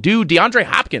thinks they'll do. DeAndre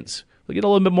Hopkins, we'll get a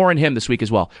little bit more on him this week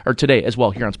as well, or today as well,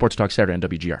 here on Sports Talk Saturday on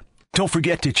WGR. Don't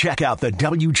forget to check out the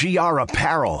WGR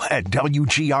apparel at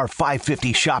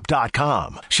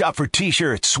WGR550shop.com. Shop for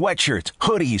t-shirts, sweatshirts,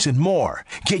 hoodies, and more.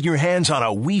 Get your hands on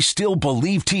a We Still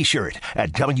Believe t-shirt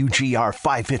at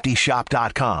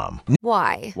WGR550shop.com.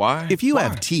 Why? If you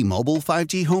have T-Mobile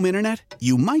 5G home internet,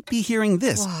 you might be hearing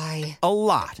this Why? a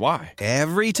lot. Why?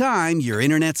 Every time your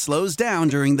internet slows down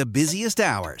during the busiest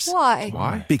hours.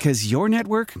 Why? Because your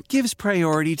network gives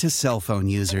priority to cell phone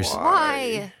users.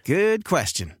 Why? Good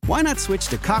question. Why not switch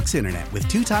to Cox Internet with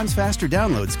 2 times faster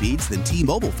download speeds than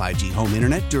T-Mobile 5G home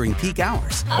internet during peak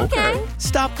hours? Okay.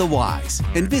 Stop the whys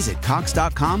and visit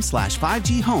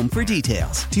cox.com/5G home for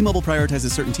details. T-Mobile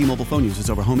prioritizes certain T-Mobile phone users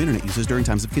over home internet users during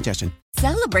times of congestion.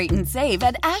 Celebrate and save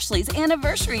at Ashley's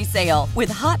Anniversary Sale. With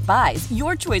Hot Buys,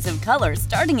 your choice of colors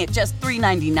starting at just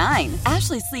 $3.99.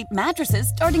 Ashley Sleep mattresses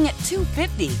starting at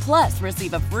 $2.50. Plus,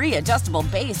 receive a free adjustable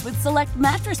base with select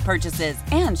mattress purchases.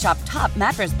 And shop top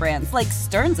mattress brands like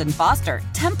Stearns & Foster,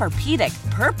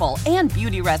 Tempur-Pedic, Purple, and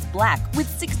Beautyrest Black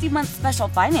with 60-month special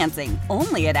financing.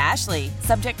 Only at Ashley.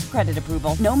 Subject to credit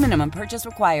approval. No minimum purchase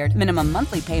required. Minimum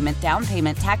monthly payment, down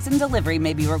payment, tax, and delivery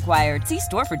may be required. See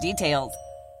store for details.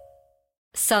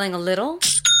 Selling a little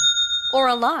or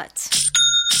a lot?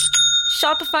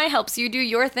 Shopify helps you do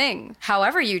your thing,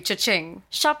 however you cha-ching.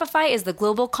 Shopify is the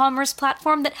global commerce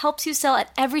platform that helps you sell at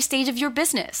every stage of your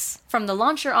business. From the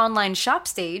launch your online shop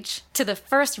stage, to the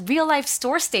first real-life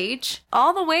store stage,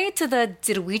 all the way to the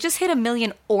did we just hit 1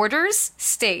 million orders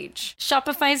stage.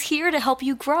 Shopify's here to help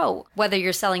you grow. Whether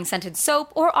you're selling scented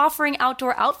soap or offering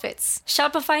outdoor outfits,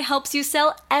 Shopify helps you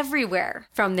sell everywhere.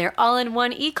 From their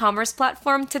all-in-one e-commerce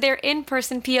platform to their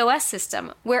in-person POS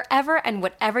system, wherever and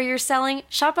whatever you're selling,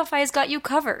 Shopify's got you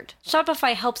covered.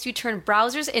 Shopify helps you turn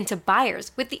browsers into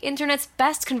buyers with the internet's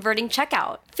best converting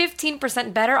checkout.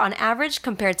 15% better on average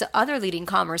compared to other leading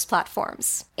commerce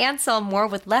platforms. And sell more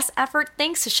with less effort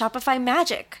thanks to Shopify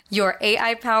Magic, your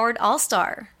AI-powered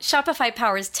all-star. Shopify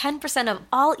powers 10% of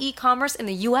all e-commerce in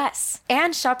the U.S.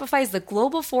 And Shopify is the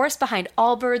global force behind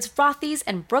Allbirds, Rothy's,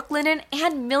 and Brooklinen,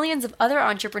 and millions of other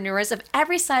entrepreneurs of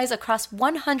every size across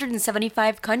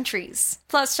 175 countries.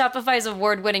 Plus, Shopify's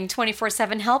award-winning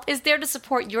 24/7 help is there to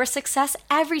support your success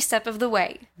every step of the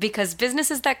way. Because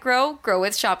businesses that grow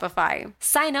with Shopify.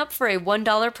 Sign up for a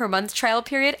 $1 per month trial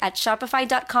period at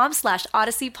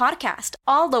shopify.com/Odyssey Podcast,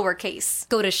 all lowercase.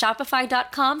 Go to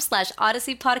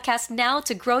shopify.com/Odyssey Podcast now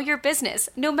to grow your business,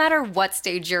 no matter what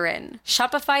stage you're in.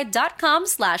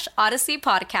 Shopify.com/Odyssey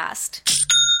Podcast.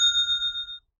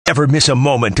 Ever miss a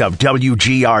moment of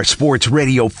WGR Sports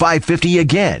Radio 550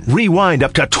 again? Rewind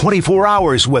up to 24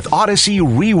 hours with Odyssey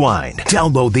Rewind.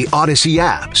 Download the Odyssey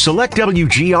app, select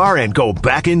WGR, and go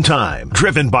back in time.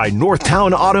 Driven by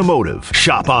Northtown Automotive.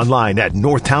 Shop online at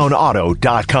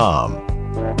northtownauto.com.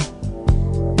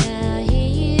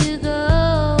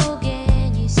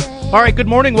 All right, good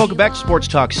morning. Welcome back to Sports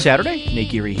Talk Saturday. Nate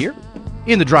Geary here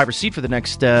in the driver's seat for the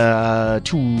next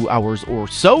 2 hours or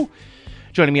so.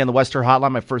 Joining me on the Western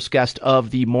Hotline, my first guest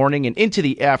of the morning and into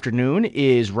the afternoon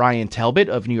is Ryan Talbot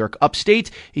of New York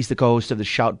Upstate. He's the co-host of the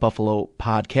Shout Buffalo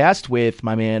podcast with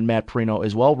my man Matt Perino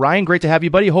as well. Ryan, great to have you,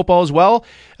 buddy. Hope all is well.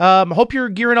 Hope you're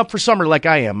gearing up for summer like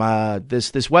I am.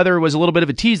 This weather was a little bit of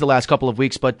a tease the last couple of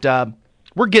weeks, but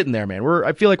we're getting there, man.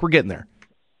 I feel like we're getting there.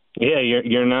 Yeah,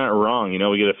 you're not wrong. You know,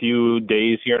 we get a few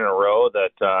days here in a row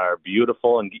that are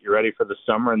beautiful and get you ready for the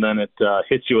summer, and then it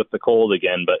hits you with the cold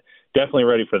again. But definitely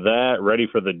ready for that. Ready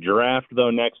for the draft, though,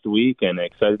 next week, and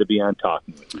excited to be on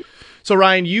talking with you. So,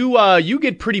 Ryan, you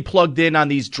get pretty plugged in on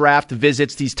these draft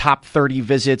visits, these top 30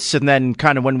 visits, and then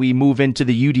kind of when we move into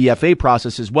the UDFA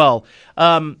process as well.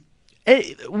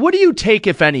 What do you take,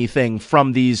 if anything,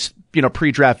 from these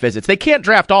pre-draft visits. They can't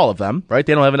draft all of them, right?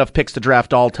 They don't have enough picks to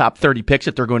draft all top 30 picks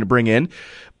that they're going to bring in.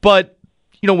 But,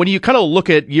 when you kind of look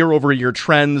at year-over-year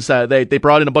trends, they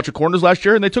brought in a bunch of corners last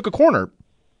year, and they took a corner.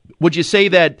 Would you say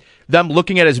that them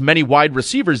looking at as many wide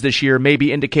receivers this year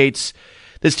maybe indicates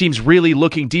this team's really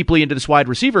looking deeply into this wide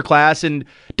receiver class? And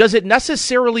does it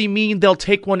necessarily mean they'll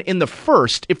take one in the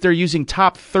first if they're using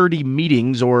top 30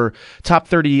 meetings or top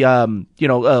 30,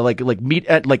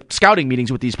 like scouting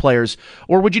meetings with these players?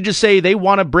 Or would you just say they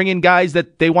want to bring in guys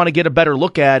that they want to get a better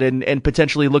look at and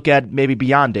potentially look at maybe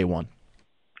beyond day one?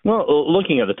 Well,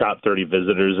 looking at the top 30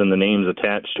 visitors and the names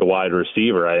attached to wide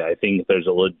receiver, I think there's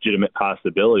a legitimate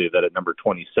possibility that at number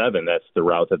 27, that's the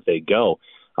route that they go.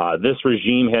 This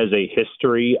regime has a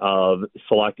history of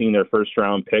selecting their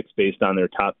first-round picks based on their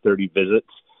top 30 visits.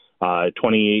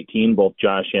 2018, both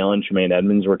Josh Allen and Tremaine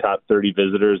Edmonds were top 30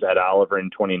 visitors. Ed Oliver in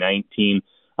 2019.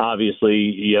 Obviously,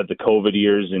 you had the COVID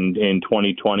years in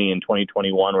 2020 and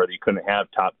 2021 where you couldn't have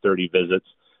top 30 visits.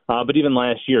 But even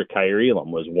last year, Kyrie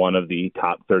Elam was one of the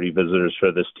top 30 visitors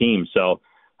for this team. So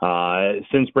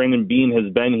since Brandon Beane has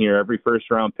been here, every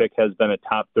first-round pick has been a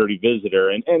top 30 visitor.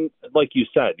 And like you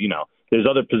said, there's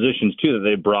other positions, too, that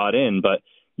they brought in. But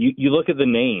you look at the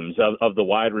names of the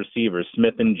wide receivers,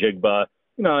 Smith and Jigba.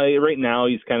 Right now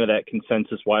he's kind of that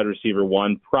consensus wide receiver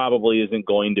one. Probably isn't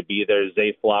going to be there.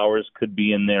 Zay Flowers could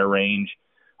be in their range.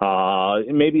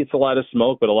 Maybe it's a lot of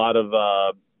smoke, but a lot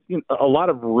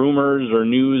of rumors or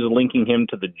news linking him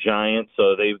to the Giants,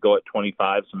 so they go at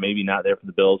 25, so maybe not there for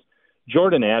the Bills.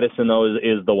 Jordan Addison, though,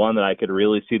 is the one that I could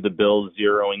really see the Bills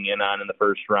zeroing in on in the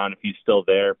first round if he's still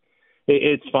there.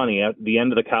 It's funny, at the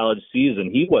end of the college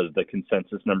season, he was the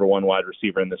consensus number one wide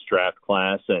receiver in this draft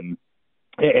class, and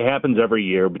it happens every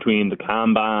year between the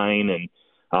combine and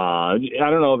I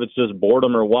don't know if it's just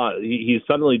boredom or what. He's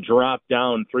suddenly dropped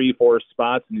down 3-4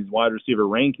 spots in these wide receiver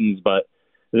rankings, but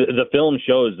the film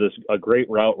shows a great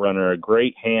route runner, a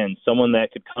great hand, someone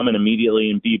that could come in immediately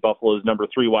and be Buffalo's number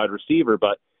 3 wide receiver,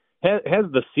 but has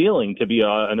the ceiling to be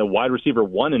a wide receiver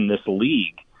one in this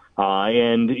league.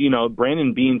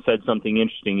 Brandon Beane said something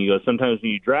interesting. He goes, sometimes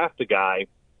when you draft a guy,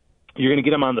 you're going to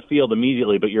get him on the field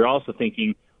immediately, but you're also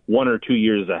thinking 1 or 2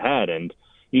 years ahead. And,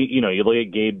 you look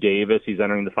at Gabe Davis, he's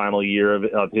entering the final year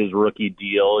of his rookie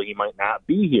deal. He might not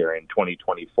be here in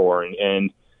 2024.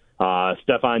 And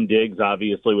Stephon Diggs,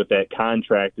 obviously, with that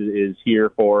contract, is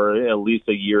here for at least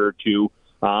a year or two.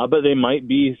 But they might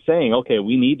be saying, okay,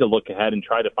 we need to look ahead and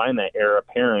try to find that heir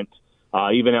apparent,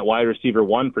 even at wide receiver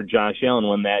one for Josh Allen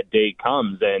when that day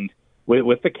comes. And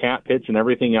with the cap hits and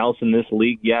everything else in this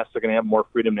league, yes, they're going to have more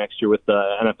freedom next year with the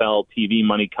NFL TV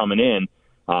money coming in.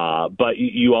 But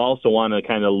you also want to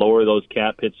kind of lower those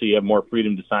cap hits so you have more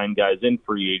freedom to sign guys in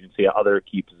free agency at other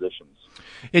key positions.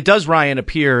 It does, Ryan,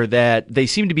 appear that they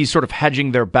seem to be sort of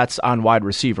hedging their bets on wide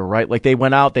receiver, right? Like they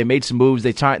went out, they made some moves,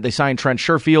 they signed Trent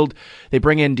Sherfield, they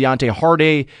bring in Deontay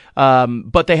Hardy,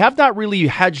 but they have not really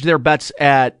hedged their bets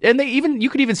you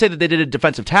could even say that they did a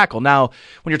defensive tackle. Now,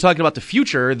 when you're talking about the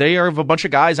future, they have a bunch of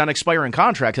guys on expiring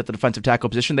contracts at the defensive tackle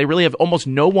position. They really have almost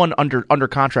no one under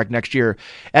contract next year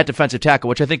at defensive tackle,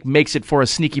 which I think makes it for a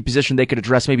sneaky position they could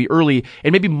address maybe early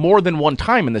and maybe more than one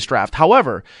time in this draft.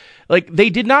 However, they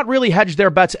did not really hedge their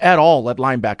bets at all at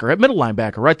linebacker, at middle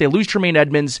linebacker, right? They lose Tremaine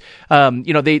Edmonds.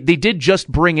 They did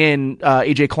just bring in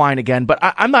A.J. Klein again, but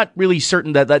I'm not really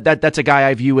certain that's a guy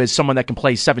I view as someone that can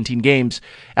play 17 games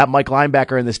at Mike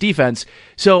linebacker in this defense.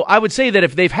 So I would say that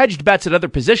if they've hedged bets at other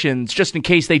positions, just in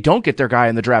case they don't get their guy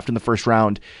in the draft in the first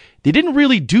round, they didn't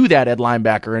really do that at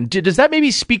linebacker. And does that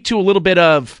maybe speak to a little bit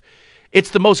of it's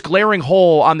the most glaring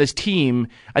hole on this team?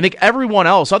 I think everyone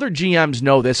else, other GMs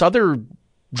know this, other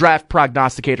draft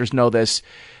prognosticators know this,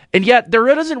 and yet there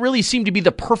doesn't really seem to be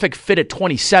the perfect fit at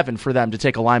 27 for them to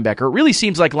take a linebacker. It really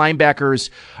seems like linebackers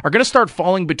are going to start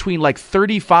falling between like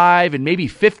 35 and maybe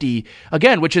 50,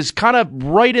 again, which is kind of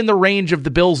right in the range of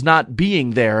the Bills not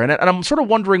being there. And I'm sort of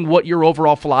wondering what your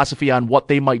overall philosophy on what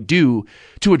they might do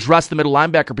to address the middle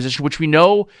linebacker position, which we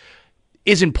know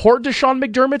is important to Sean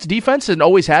McDermott's defense and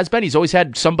always has been. He's always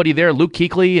had somebody there, Luke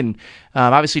Kuechly and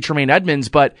obviously Tremaine Edmonds.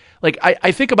 But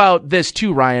I think about this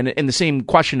too, Ryan, in the same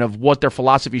question of what their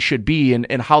philosophy should be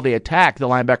and how they attack the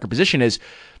linebacker position is,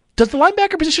 does the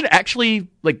linebacker position actually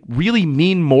really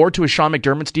mean more to a Sean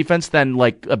McDermott's defense than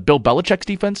a Bill Belichick's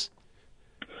defense?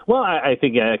 Well, I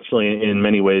think actually in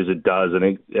many ways it does.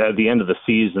 And at the end of the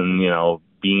season,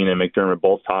 Beane and McDermott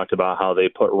both talked about how they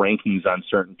put rankings on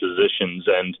certain positions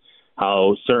and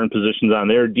how certain positions on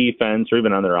their defense or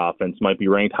even on their offense might be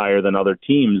ranked higher than other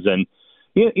teams. And,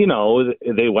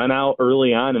 they went out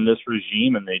early on in this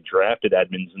regime and they drafted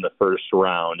Edmonds in the first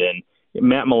round. And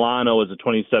Matt Milano was a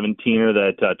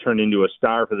 2017er that turned into a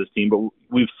star for this team, but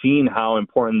we've seen how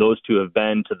important those two have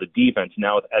been to the defense.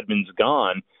 Now with Edmonds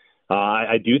gone,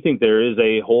 I do think there is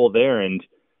a hole there. And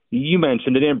you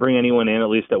mentioned they didn't bring anyone in, at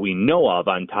least that we know of,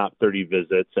 on top 30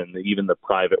 visits and even the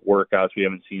private workouts. We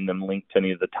haven't seen them linked to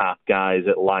any of the top guys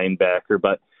at linebacker.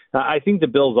 But I think the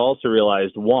Bills also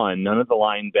realized, one, none of the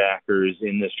linebackers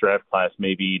in this draft class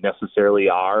maybe necessarily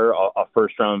are a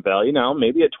first-round value. Now,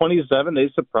 maybe at 27 they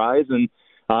surprise and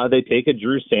they take a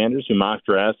Drew Sanders, who mock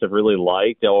drafts have really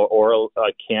liked, or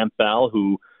a Campbell,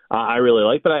 who I really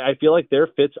like. But I feel like their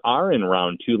fits are in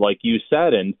round 2, like you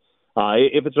said. And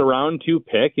if it's a round 2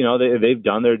 pick, they've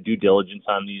done their due diligence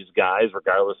on these guys,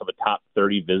 regardless of a top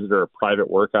 30 visit or a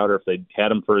private workout, or if they had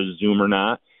them for a Zoom or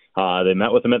not. They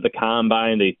met with them at the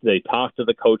Combine. They talked to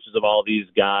the coaches of all these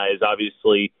guys.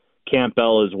 Obviously,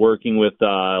 Campbell is working with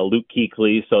Luke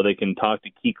Kuechly, so they can talk to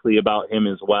Kuechly about him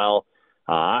as well.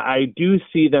 I do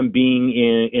see them being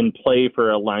in play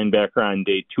for a linebacker on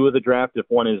day 2 of the draft if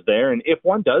one is there. And if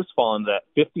one does fall into that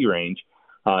 50 range,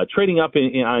 trading up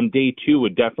on day 2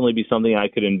 would definitely be something I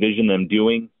could envision them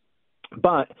doing.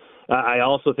 But I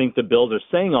also think the Bills are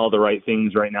saying all the right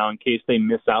things right now in case they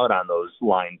miss out on those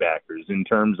linebackers, in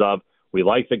terms of, we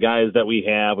like the guys that we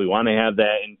have. We want to have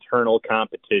that internal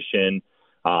competition.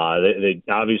 They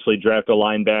obviously drafted a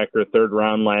linebacker 3rd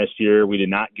round last year. We did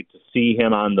not get to see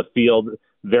him on the field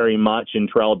very much in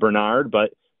Terrell Bernard,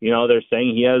 but they're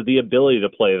saying he has the ability to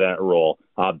play that role.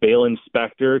 Balin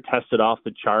Spector tested off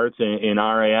the charts in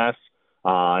RAS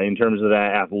in terms of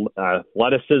that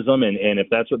athleticism, and if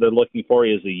that's what they're looking for,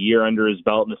 he has a year under his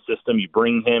belt in the system. You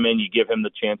bring him in, you give him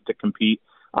the chance to compete.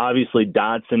 Obviously,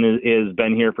 Dotson has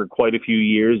been here for quite a few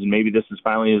years, and maybe this is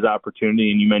finally his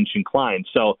opportunity, and you mentioned Klein.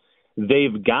 So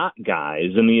they've got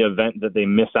guys in the event that they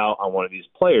miss out on one of these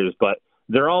players, but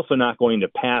they're also not going to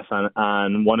pass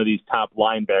on one of these top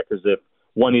linebackers if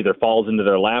one either falls into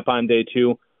their lap on day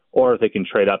 2, or if they can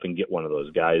trade up and get one of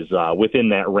those guys within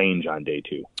that range on day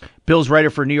 2. Bill's writer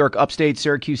for New York Upstate,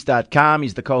 Syracuse.com.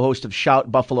 He's the co-host of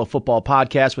Shout Buffalo Football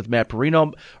Podcast with Matt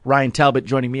Perino. Ryan Talbot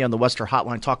joining me on the Western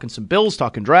Hotline, talking some Bills,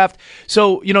 talking draft.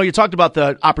 So, you talked about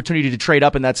the opportunity to trade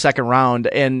up in that 2nd round,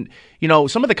 and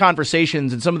some of the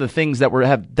conversations and some of the things that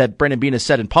Brandon Beane has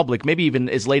said in public, maybe even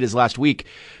as late as last week,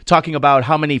 talking about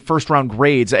how many first-round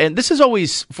grades. And this is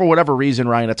always, for whatever reason,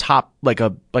 Ryan, a top like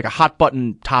a hot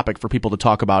button topic for people to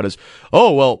talk about is,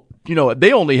 oh well,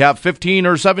 they only have 15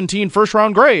 or 17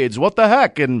 first-round grades. What the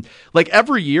heck? And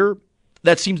every year,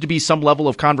 that seems to be some level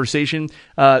of conversation,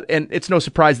 and it's no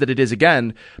surprise that it is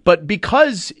again. But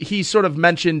because he sort of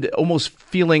mentioned almost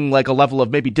feeling like a level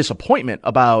of maybe disappointment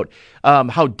about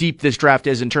how deep this draft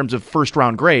is in terms of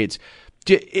first-round grades,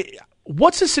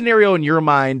 what's the scenario in your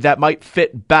mind that might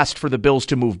fit best for the Bills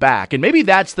to move back? And maybe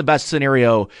that's the best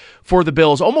scenario for the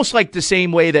Bills, almost like the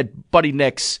same way that Buddy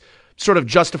Nix sort of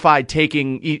justified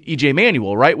taking E.J.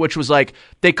 Manuel, right? Which was like,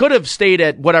 they could have stayed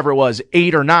at whatever it was,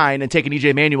 8 or 9 and taken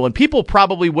E.J. Manuel, and people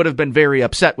probably would have been very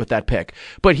upset with that pick.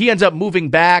 But he ends up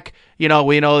moving back. We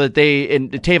know that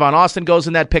Tavon Austin goes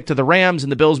in that pick to the Rams,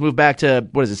 and the Bills move back to,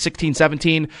 16,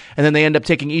 17, and then they end up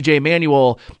taking E.J.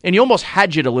 Manuel, and you almost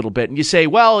hedge it a little bit, and you say,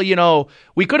 well,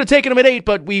 we could have taken him at 8,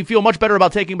 but we feel much better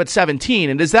about taking him at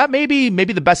 17. And is that maybe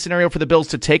the best scenario for the Bills,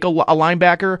 to take a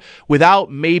linebacker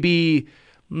without maybe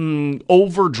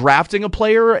over drafting a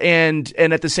player and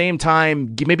at the same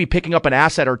time maybe picking up an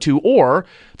asset or two? Or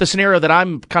the scenario that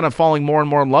I'm kind of falling more and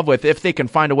more in love with, if they can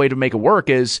find a way to make it work,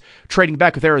 is trading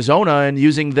back with Arizona and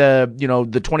using the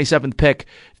 27th pick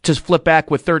to flip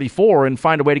back with 34 and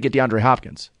find a way to get DeAndre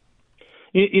Hopkins.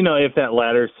 If that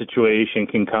latter situation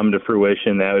can come to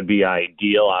fruition, that would be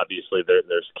ideal. Obviously,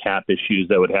 there's cap issues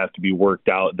that would have to be worked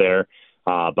out there.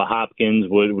 But Hopkins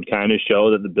would kind of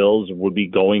show that the Bills would be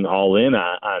going all in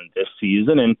on this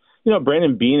season. And,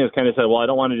 Brandon Beane has kind of said, well, I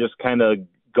don't want to just kind of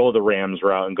go the Rams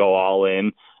route and go all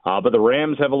in. But the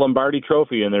Rams have a Lombardi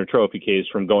trophy in their trophy case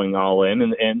from going all in.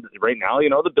 And right now,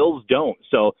 the Bills don't.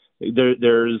 So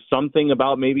there's something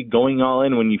about maybe going all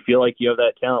in when you feel like you have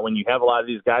that talent, when you have a lot of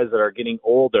these guys that are getting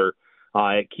older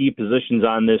at key positions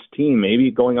on this team.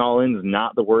 Maybe going all in is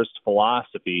not the worst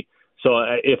philosophy. So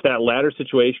if that latter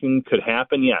situation could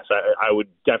happen, yes, I would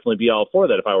definitely be all for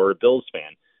that if I were a Bills fan.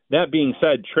 That being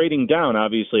said, trading down,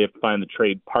 obviously you have to find the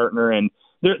trade partner, and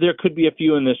there could be a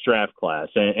few in this draft class.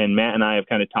 And Matt and I have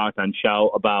kind of talked on Shout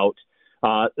about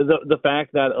the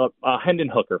fact that Hendon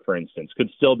Hooker, for instance, could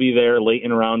still be there late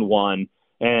in round 1,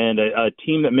 and a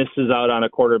team that misses out on a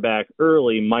quarterback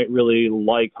early might really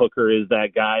like Hooker as that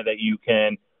guy that you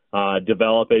can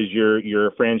develop as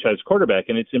your franchise quarterback.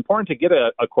 And it's important to get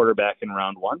a quarterback in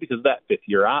round 1 because of that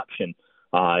 5th-year option.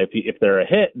 If they're a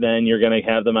hit, then you're going to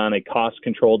have them on a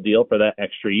cost-controlled deal for that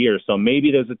extra year. So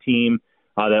maybe there's a team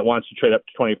that wants to trade up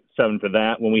to 27 for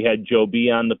that. When we had Joe B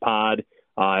on the pod,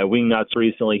 Wingnuts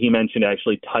recently, he mentioned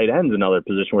actually tight end's another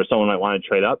position where someone might want to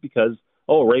trade up because,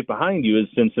 right behind you is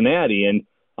Cincinnati, and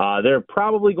they're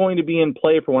probably going to be in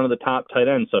play for one of the top tight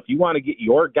ends. So if you want to get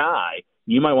your guy,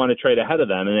 you might want to trade ahead of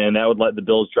them, and that would let the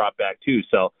Bills drop back too.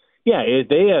 So, yeah, if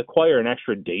they acquire an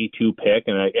extra day 2 pick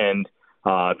and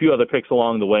a few other picks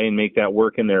along the way and make that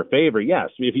work in their favor, yes.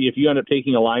 If you end up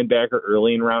taking a linebacker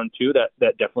early in round 2,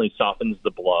 that definitely softens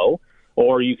the blow.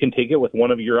 Or you can take it with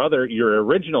one of your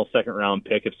original second-round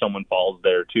pick if someone falls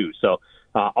there too. So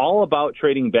all about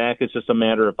trading back. It's just a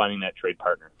matter of finding that trade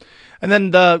partner. And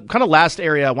then the kind of last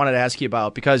area I wanted to ask you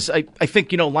about, because I think,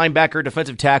 linebacker,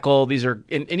 defensive tackle, these are,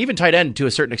 and even tight end to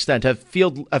a certain extent, have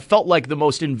felt like the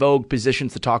most in vogue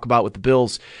positions to talk about with the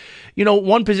Bills.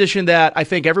 One position that I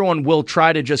think everyone will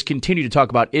try to just continue to talk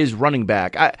about is running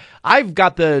back. I've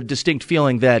got the distinct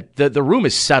feeling that the room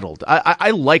is settled.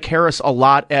 I like Harris a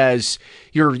lot as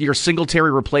your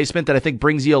Singletary replacement that I think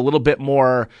brings you a little bit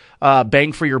more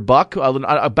bang for your buck,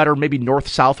 a better maybe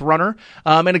north-south runner,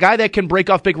 and a guy that can break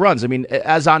off big runs. I mean,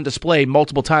 as on display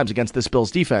multiple times against this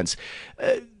Bills defense.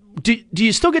 Do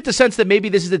you still get the sense that maybe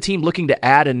this is a team looking to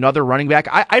add another running back?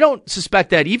 I don't suspect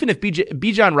that even if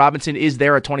Bijan Robinson is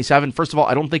there at 27, first of all,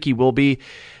 I don't think he will be.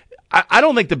 I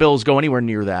don't think the Bills go anywhere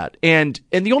near that. And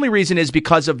the only reason is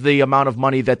because of the amount of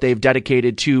money that they've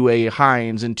dedicated to a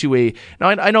Hines and to a, now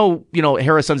I know,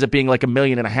 Harris ends up being like $1.5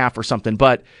 million or something,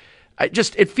 but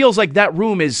it feels like that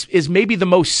room is maybe the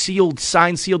most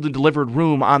signed, sealed, and delivered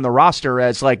room on the roster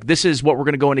as like, this is what we're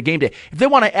going to go into game day. If they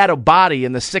want to add a body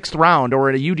in the 6th round or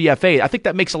in a UDFA, I think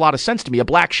that makes a lot of sense to me, a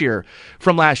Blackshear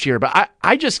from last year. But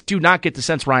I just do not get the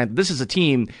sense, Ryan, this is a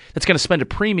team that's going to spend a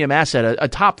premium asset, a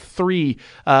top 3,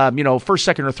 first,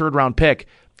 second, or third round pick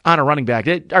on a running back.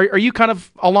 Are you kind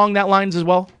of along that lines as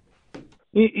well?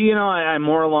 I'm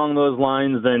more along those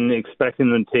lines than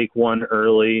expecting them to take one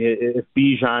early. If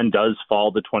Bijan does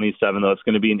fall to 27, though, it's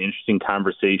going to be an interesting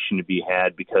conversation to be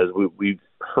had because we've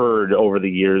heard over the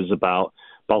years about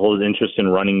Buffalo's interest in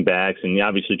running backs, and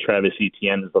obviously Travis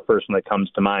Etienne is the first one that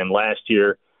comes to mind. Last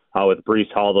year with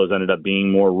Breece Hall, those ended up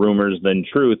being more rumors than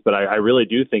truth, but I really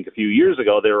do think a few years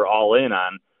ago they were all in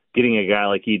on getting a guy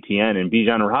like Etienne, and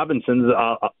Bijan Robinson's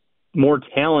more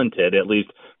talented, at least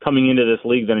coming into this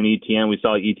league, than an Etienne. We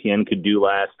saw Etienne could do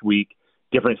last week,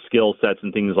 different skill sets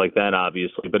and things like that,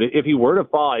 obviously. But if he were to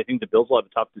fall, I think the Bills will have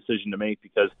a tough decision to make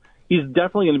because he's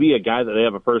definitely going to be a guy that they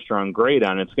have a first-round grade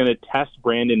on. It's going to test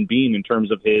Brandon Beane in terms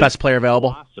of his best player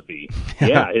available philosophy.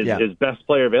 His best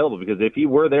player available, because if he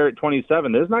were there at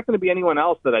 27, there's not going to be anyone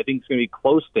else that I think is going to be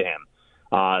close to him.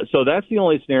 So that's the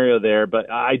only scenario there, but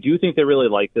I do think they really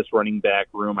like this running back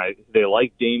room. They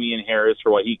like Damian Harris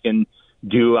for what he can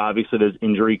do. Obviously, there's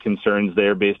injury concerns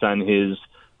there based on his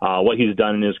what he's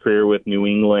done in his career with New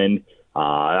England.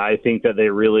 I think that they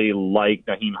really like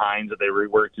Nyheim Hines, that they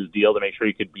reworked his deal to make sure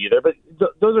he could be there. But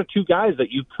those are two guys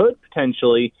that you could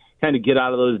potentially kind of get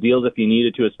out of those deals if you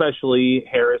needed to, especially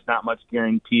Harris, not much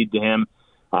guaranteed to him.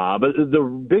 But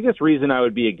the biggest reason I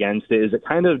would be against it is it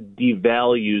kind of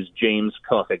devalues James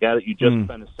Cook, a guy that you just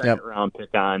spent a second-round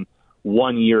pick on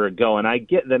 1 year ago. And I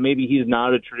get that maybe he's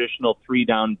not a traditional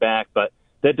 3-down back, but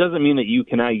that doesn't mean that you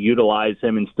cannot utilize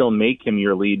him and still make him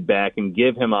your lead back and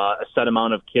give him a set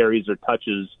amount of carries or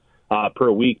touches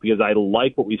per week, because I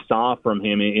like what we saw from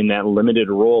him in that limited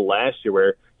role last year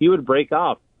where he would break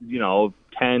off,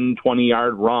 10,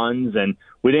 20-yard runs, and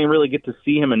we didn't really get to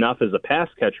see him enough as a pass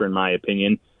catcher, in my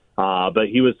opinion. But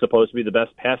he was supposed to be the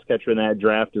best pass catcher in that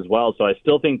draft as well. So I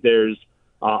still think there's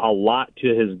a lot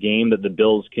to his game that the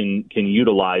Bills can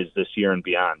utilize this year and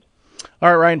beyond. All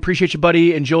right, Ryan, appreciate you,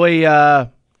 buddy. Enjoy the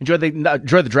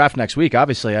draft next week,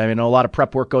 obviously. I mean, a lot of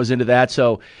prep work goes into that.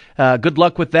 So good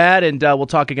luck with that, and we'll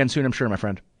talk again soon, I'm sure, my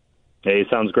friend. Hey,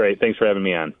 sounds great. Thanks for having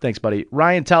me on. Thanks, buddy.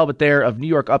 Ryan Talbot there of New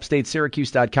York Upstate,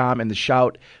 Syracuse.com, and the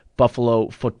Shout Buffalo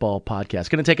Football Podcast.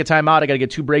 Going to take a time out. I got to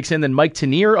get 2 breaks in. Then Mike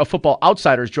Tanier of Football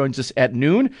Outsiders joins us at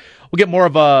noon. We'll get more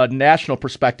of a national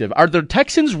perspective. Are the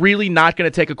Texans really not going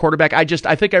to take a quarterback? I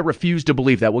think I refuse to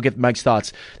believe that. We'll get Mike's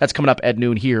thoughts. That's coming up at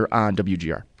noon here on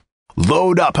WGR.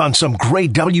 Load up on some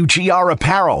great WGR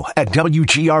apparel at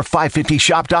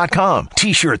WGR550shop.com.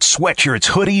 T-shirts, sweatshirts,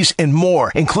 hoodies, and more,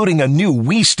 including a new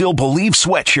We Still Believe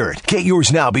sweatshirt. Get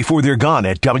yours now before they're gone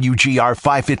at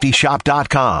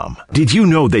WGR550shop.com. Did you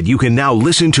know that you can now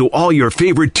listen to all your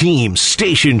favorite teams,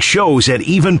 station shows, and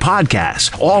even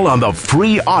podcasts, all on the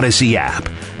free Odyssey app?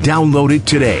 Download it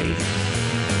today.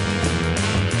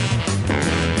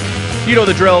 You know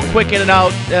the drill. Quick in and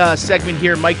out segment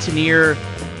here. Mike Tanier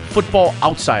Football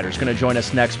Outsider is going to join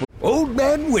us next. Old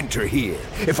Man Winter here.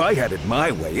 If I had it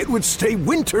my way, it would stay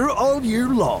winter all year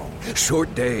long.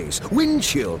 Short days, wind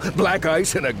chill, black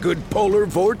ice, and a good polar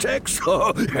vortex.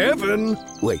 Oh, heaven.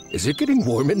 Wait, is it getting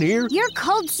warm in here? Your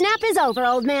cold snap is over,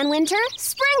 Old Man Winter.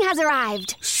 Spring has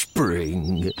arrived.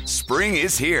 Spring. Spring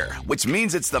is here, which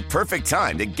means it's the perfect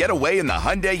time to get away in the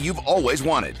Hyundai you've always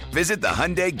wanted. Visit the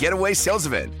Hyundai Getaway Sales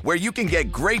Event, where you can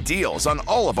get great deals on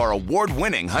all of our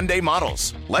award-winning Hyundai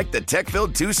models, like the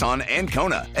tech-filled Tucson and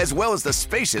Kona, as well as the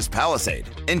spacious Palisade.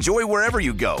 Enjoy wherever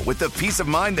you go with the peace of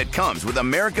mind that comes with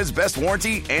America's best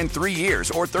warranty and 3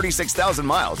 years or 36,000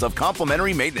 miles of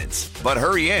complimentary maintenance. But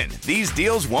hurry in, these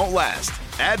deals won't last.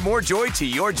 Add more joy to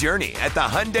your journey at the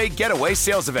Hyundai Getaway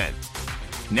Sales Event.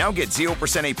 Now get 0%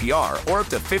 APR or up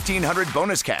to $1,500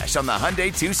 bonus cash on the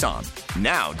Hyundai Tucson.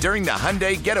 Now, during the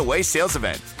Hyundai Getaway Sales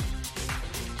Event.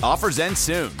 Offers end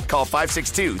soon. Call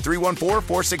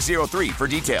 562-314-4603 for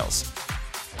details.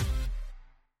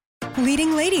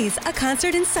 Leading Ladies, a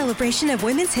concert in celebration of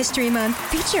Women's History Month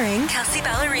featuring Kelsey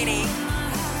Ballerini,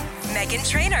 Meghan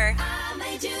Trainor,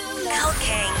 Elle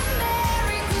King,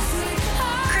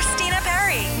 Christina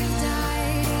Perri.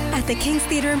 At the King's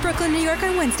Theater in Brooklyn, New York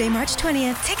on Wednesday, March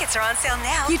 20th. Tickets are on sale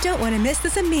now. You don't want to miss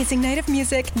this amazing night of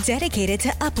music dedicated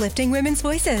to uplifting women's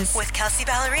voices. With Kelsey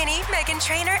Ballerini, Meghan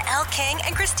Trainor, Elle King,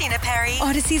 and Christina Perri.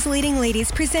 Odyssey's Leading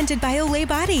Ladies, presented by Olay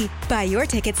Body. Buy your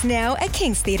tickets now at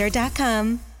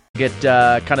kingstheater.com. Get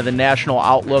kind of the national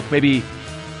outlook, maybe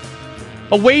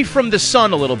away from the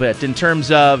sun a little bit in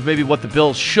terms of maybe what the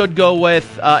Bills should go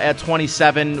with at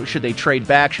 27. Should they trade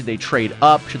back? Should they trade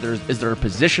up? Is there a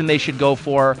position they should go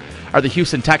for? Are the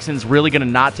Houston Texans really going to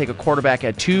not take a quarterback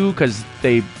at 2 because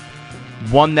they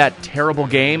won that terrible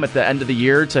game at the end of the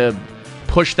year to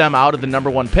push them out of the number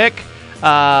 1 pick?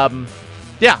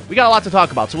 Yeah, we got a lot to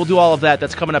talk about, so we'll do all of that.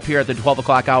 That's coming up here at the 12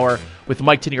 o'clock hour with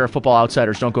Mike Tinier of Football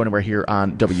Outsiders. Don't go anywhere here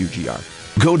on WGR.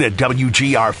 Go to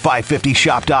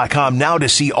WGR550shop.com now to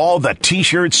see all the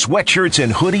t-shirts, sweatshirts,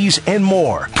 and hoodies and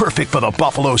more. Perfect for the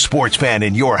Buffalo sports fan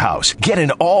in your house. Get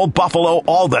an all Buffalo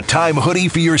all the time hoodie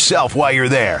for yourself while you're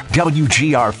there.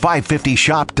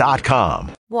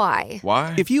 WGR550shop.com. Why?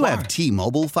 If you have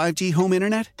T-Mobile 5G home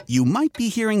internet, you might be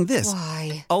hearing this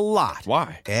a lot.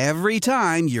 Why? Every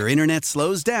time your internet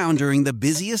slows down during the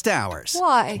busiest hours.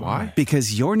 Why?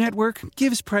 Because your network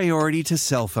gives priority to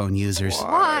cell phone users.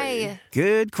 Why?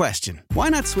 Good question. Why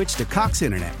not switch to Cox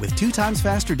Internet with 2 times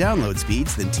faster download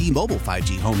speeds than T-Mobile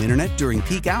 5G home internet during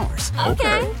peak hours?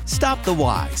 Okay. Stop the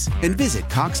whys and visit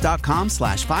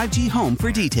cox.com/5G home for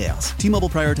details. T-Mobile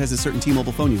prioritizes certain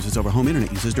T-Mobile phone users over home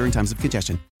internet users during times of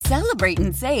congestion. Celebrate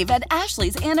and save at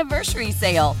Ashley's Anniversary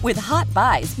Sale. With Hot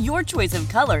Buys, your choice of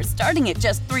colors starting at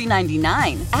just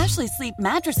 $3.99. Ashley Sleep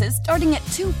mattresses starting at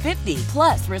 $2.50.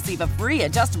 Plus, receive a free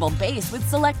adjustable base with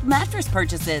select mattress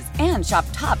purchases. And shop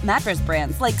top mattress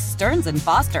brands like Stearns &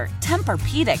 Foster,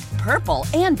 Tempur-Pedic, Purple,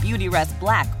 and Beautyrest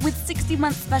Black with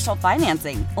 60-month special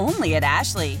financing. Only at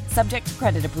Ashley. Subject to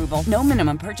credit approval. No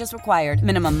minimum purchase required.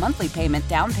 Minimum monthly payment,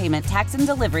 down payment, tax, and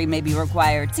delivery may be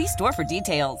required. See store for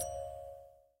details.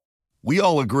 We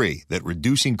all agree that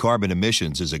reducing carbon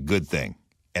emissions is a good thing.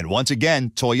 And once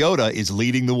again, Toyota is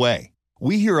leading the way.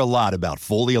 We hear a lot about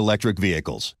fully electric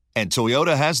vehicles, and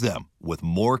Toyota has them, with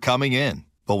more coming in.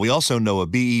 But we also know a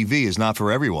BEV is not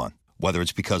for everyone, whether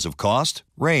it's because of cost,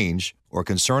 range, or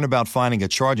concern about finding a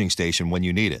charging station when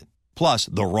you need it. Plus,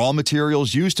 the raw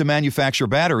materials used to manufacture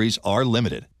batteries are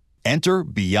limited. Enter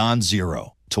Beyond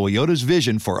Zero, Toyota's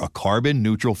vision for a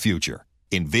carbon-neutral future.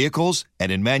 In vehicles and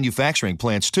in manufacturing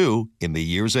plants, too, in the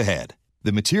years ahead.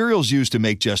 The materials used to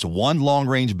make just one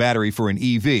long-range battery for an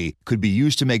EV could be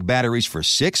used to make batteries for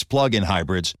 6 plug-in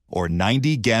hybrids or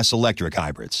 90 gas-electric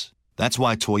hybrids. That's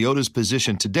why Toyota's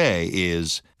position today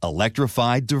is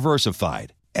electrified,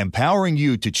 diversified, empowering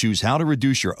you to choose how to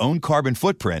reduce your own carbon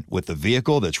footprint with the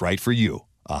vehicle that's right for you,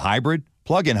 a hybrid,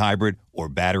 plug-in hybrid, or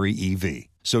battery EV.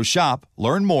 So shop,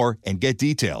 learn more, and get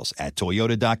details at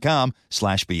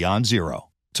toyota.com/beyond zero.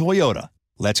 Toyota,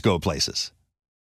 let's go places.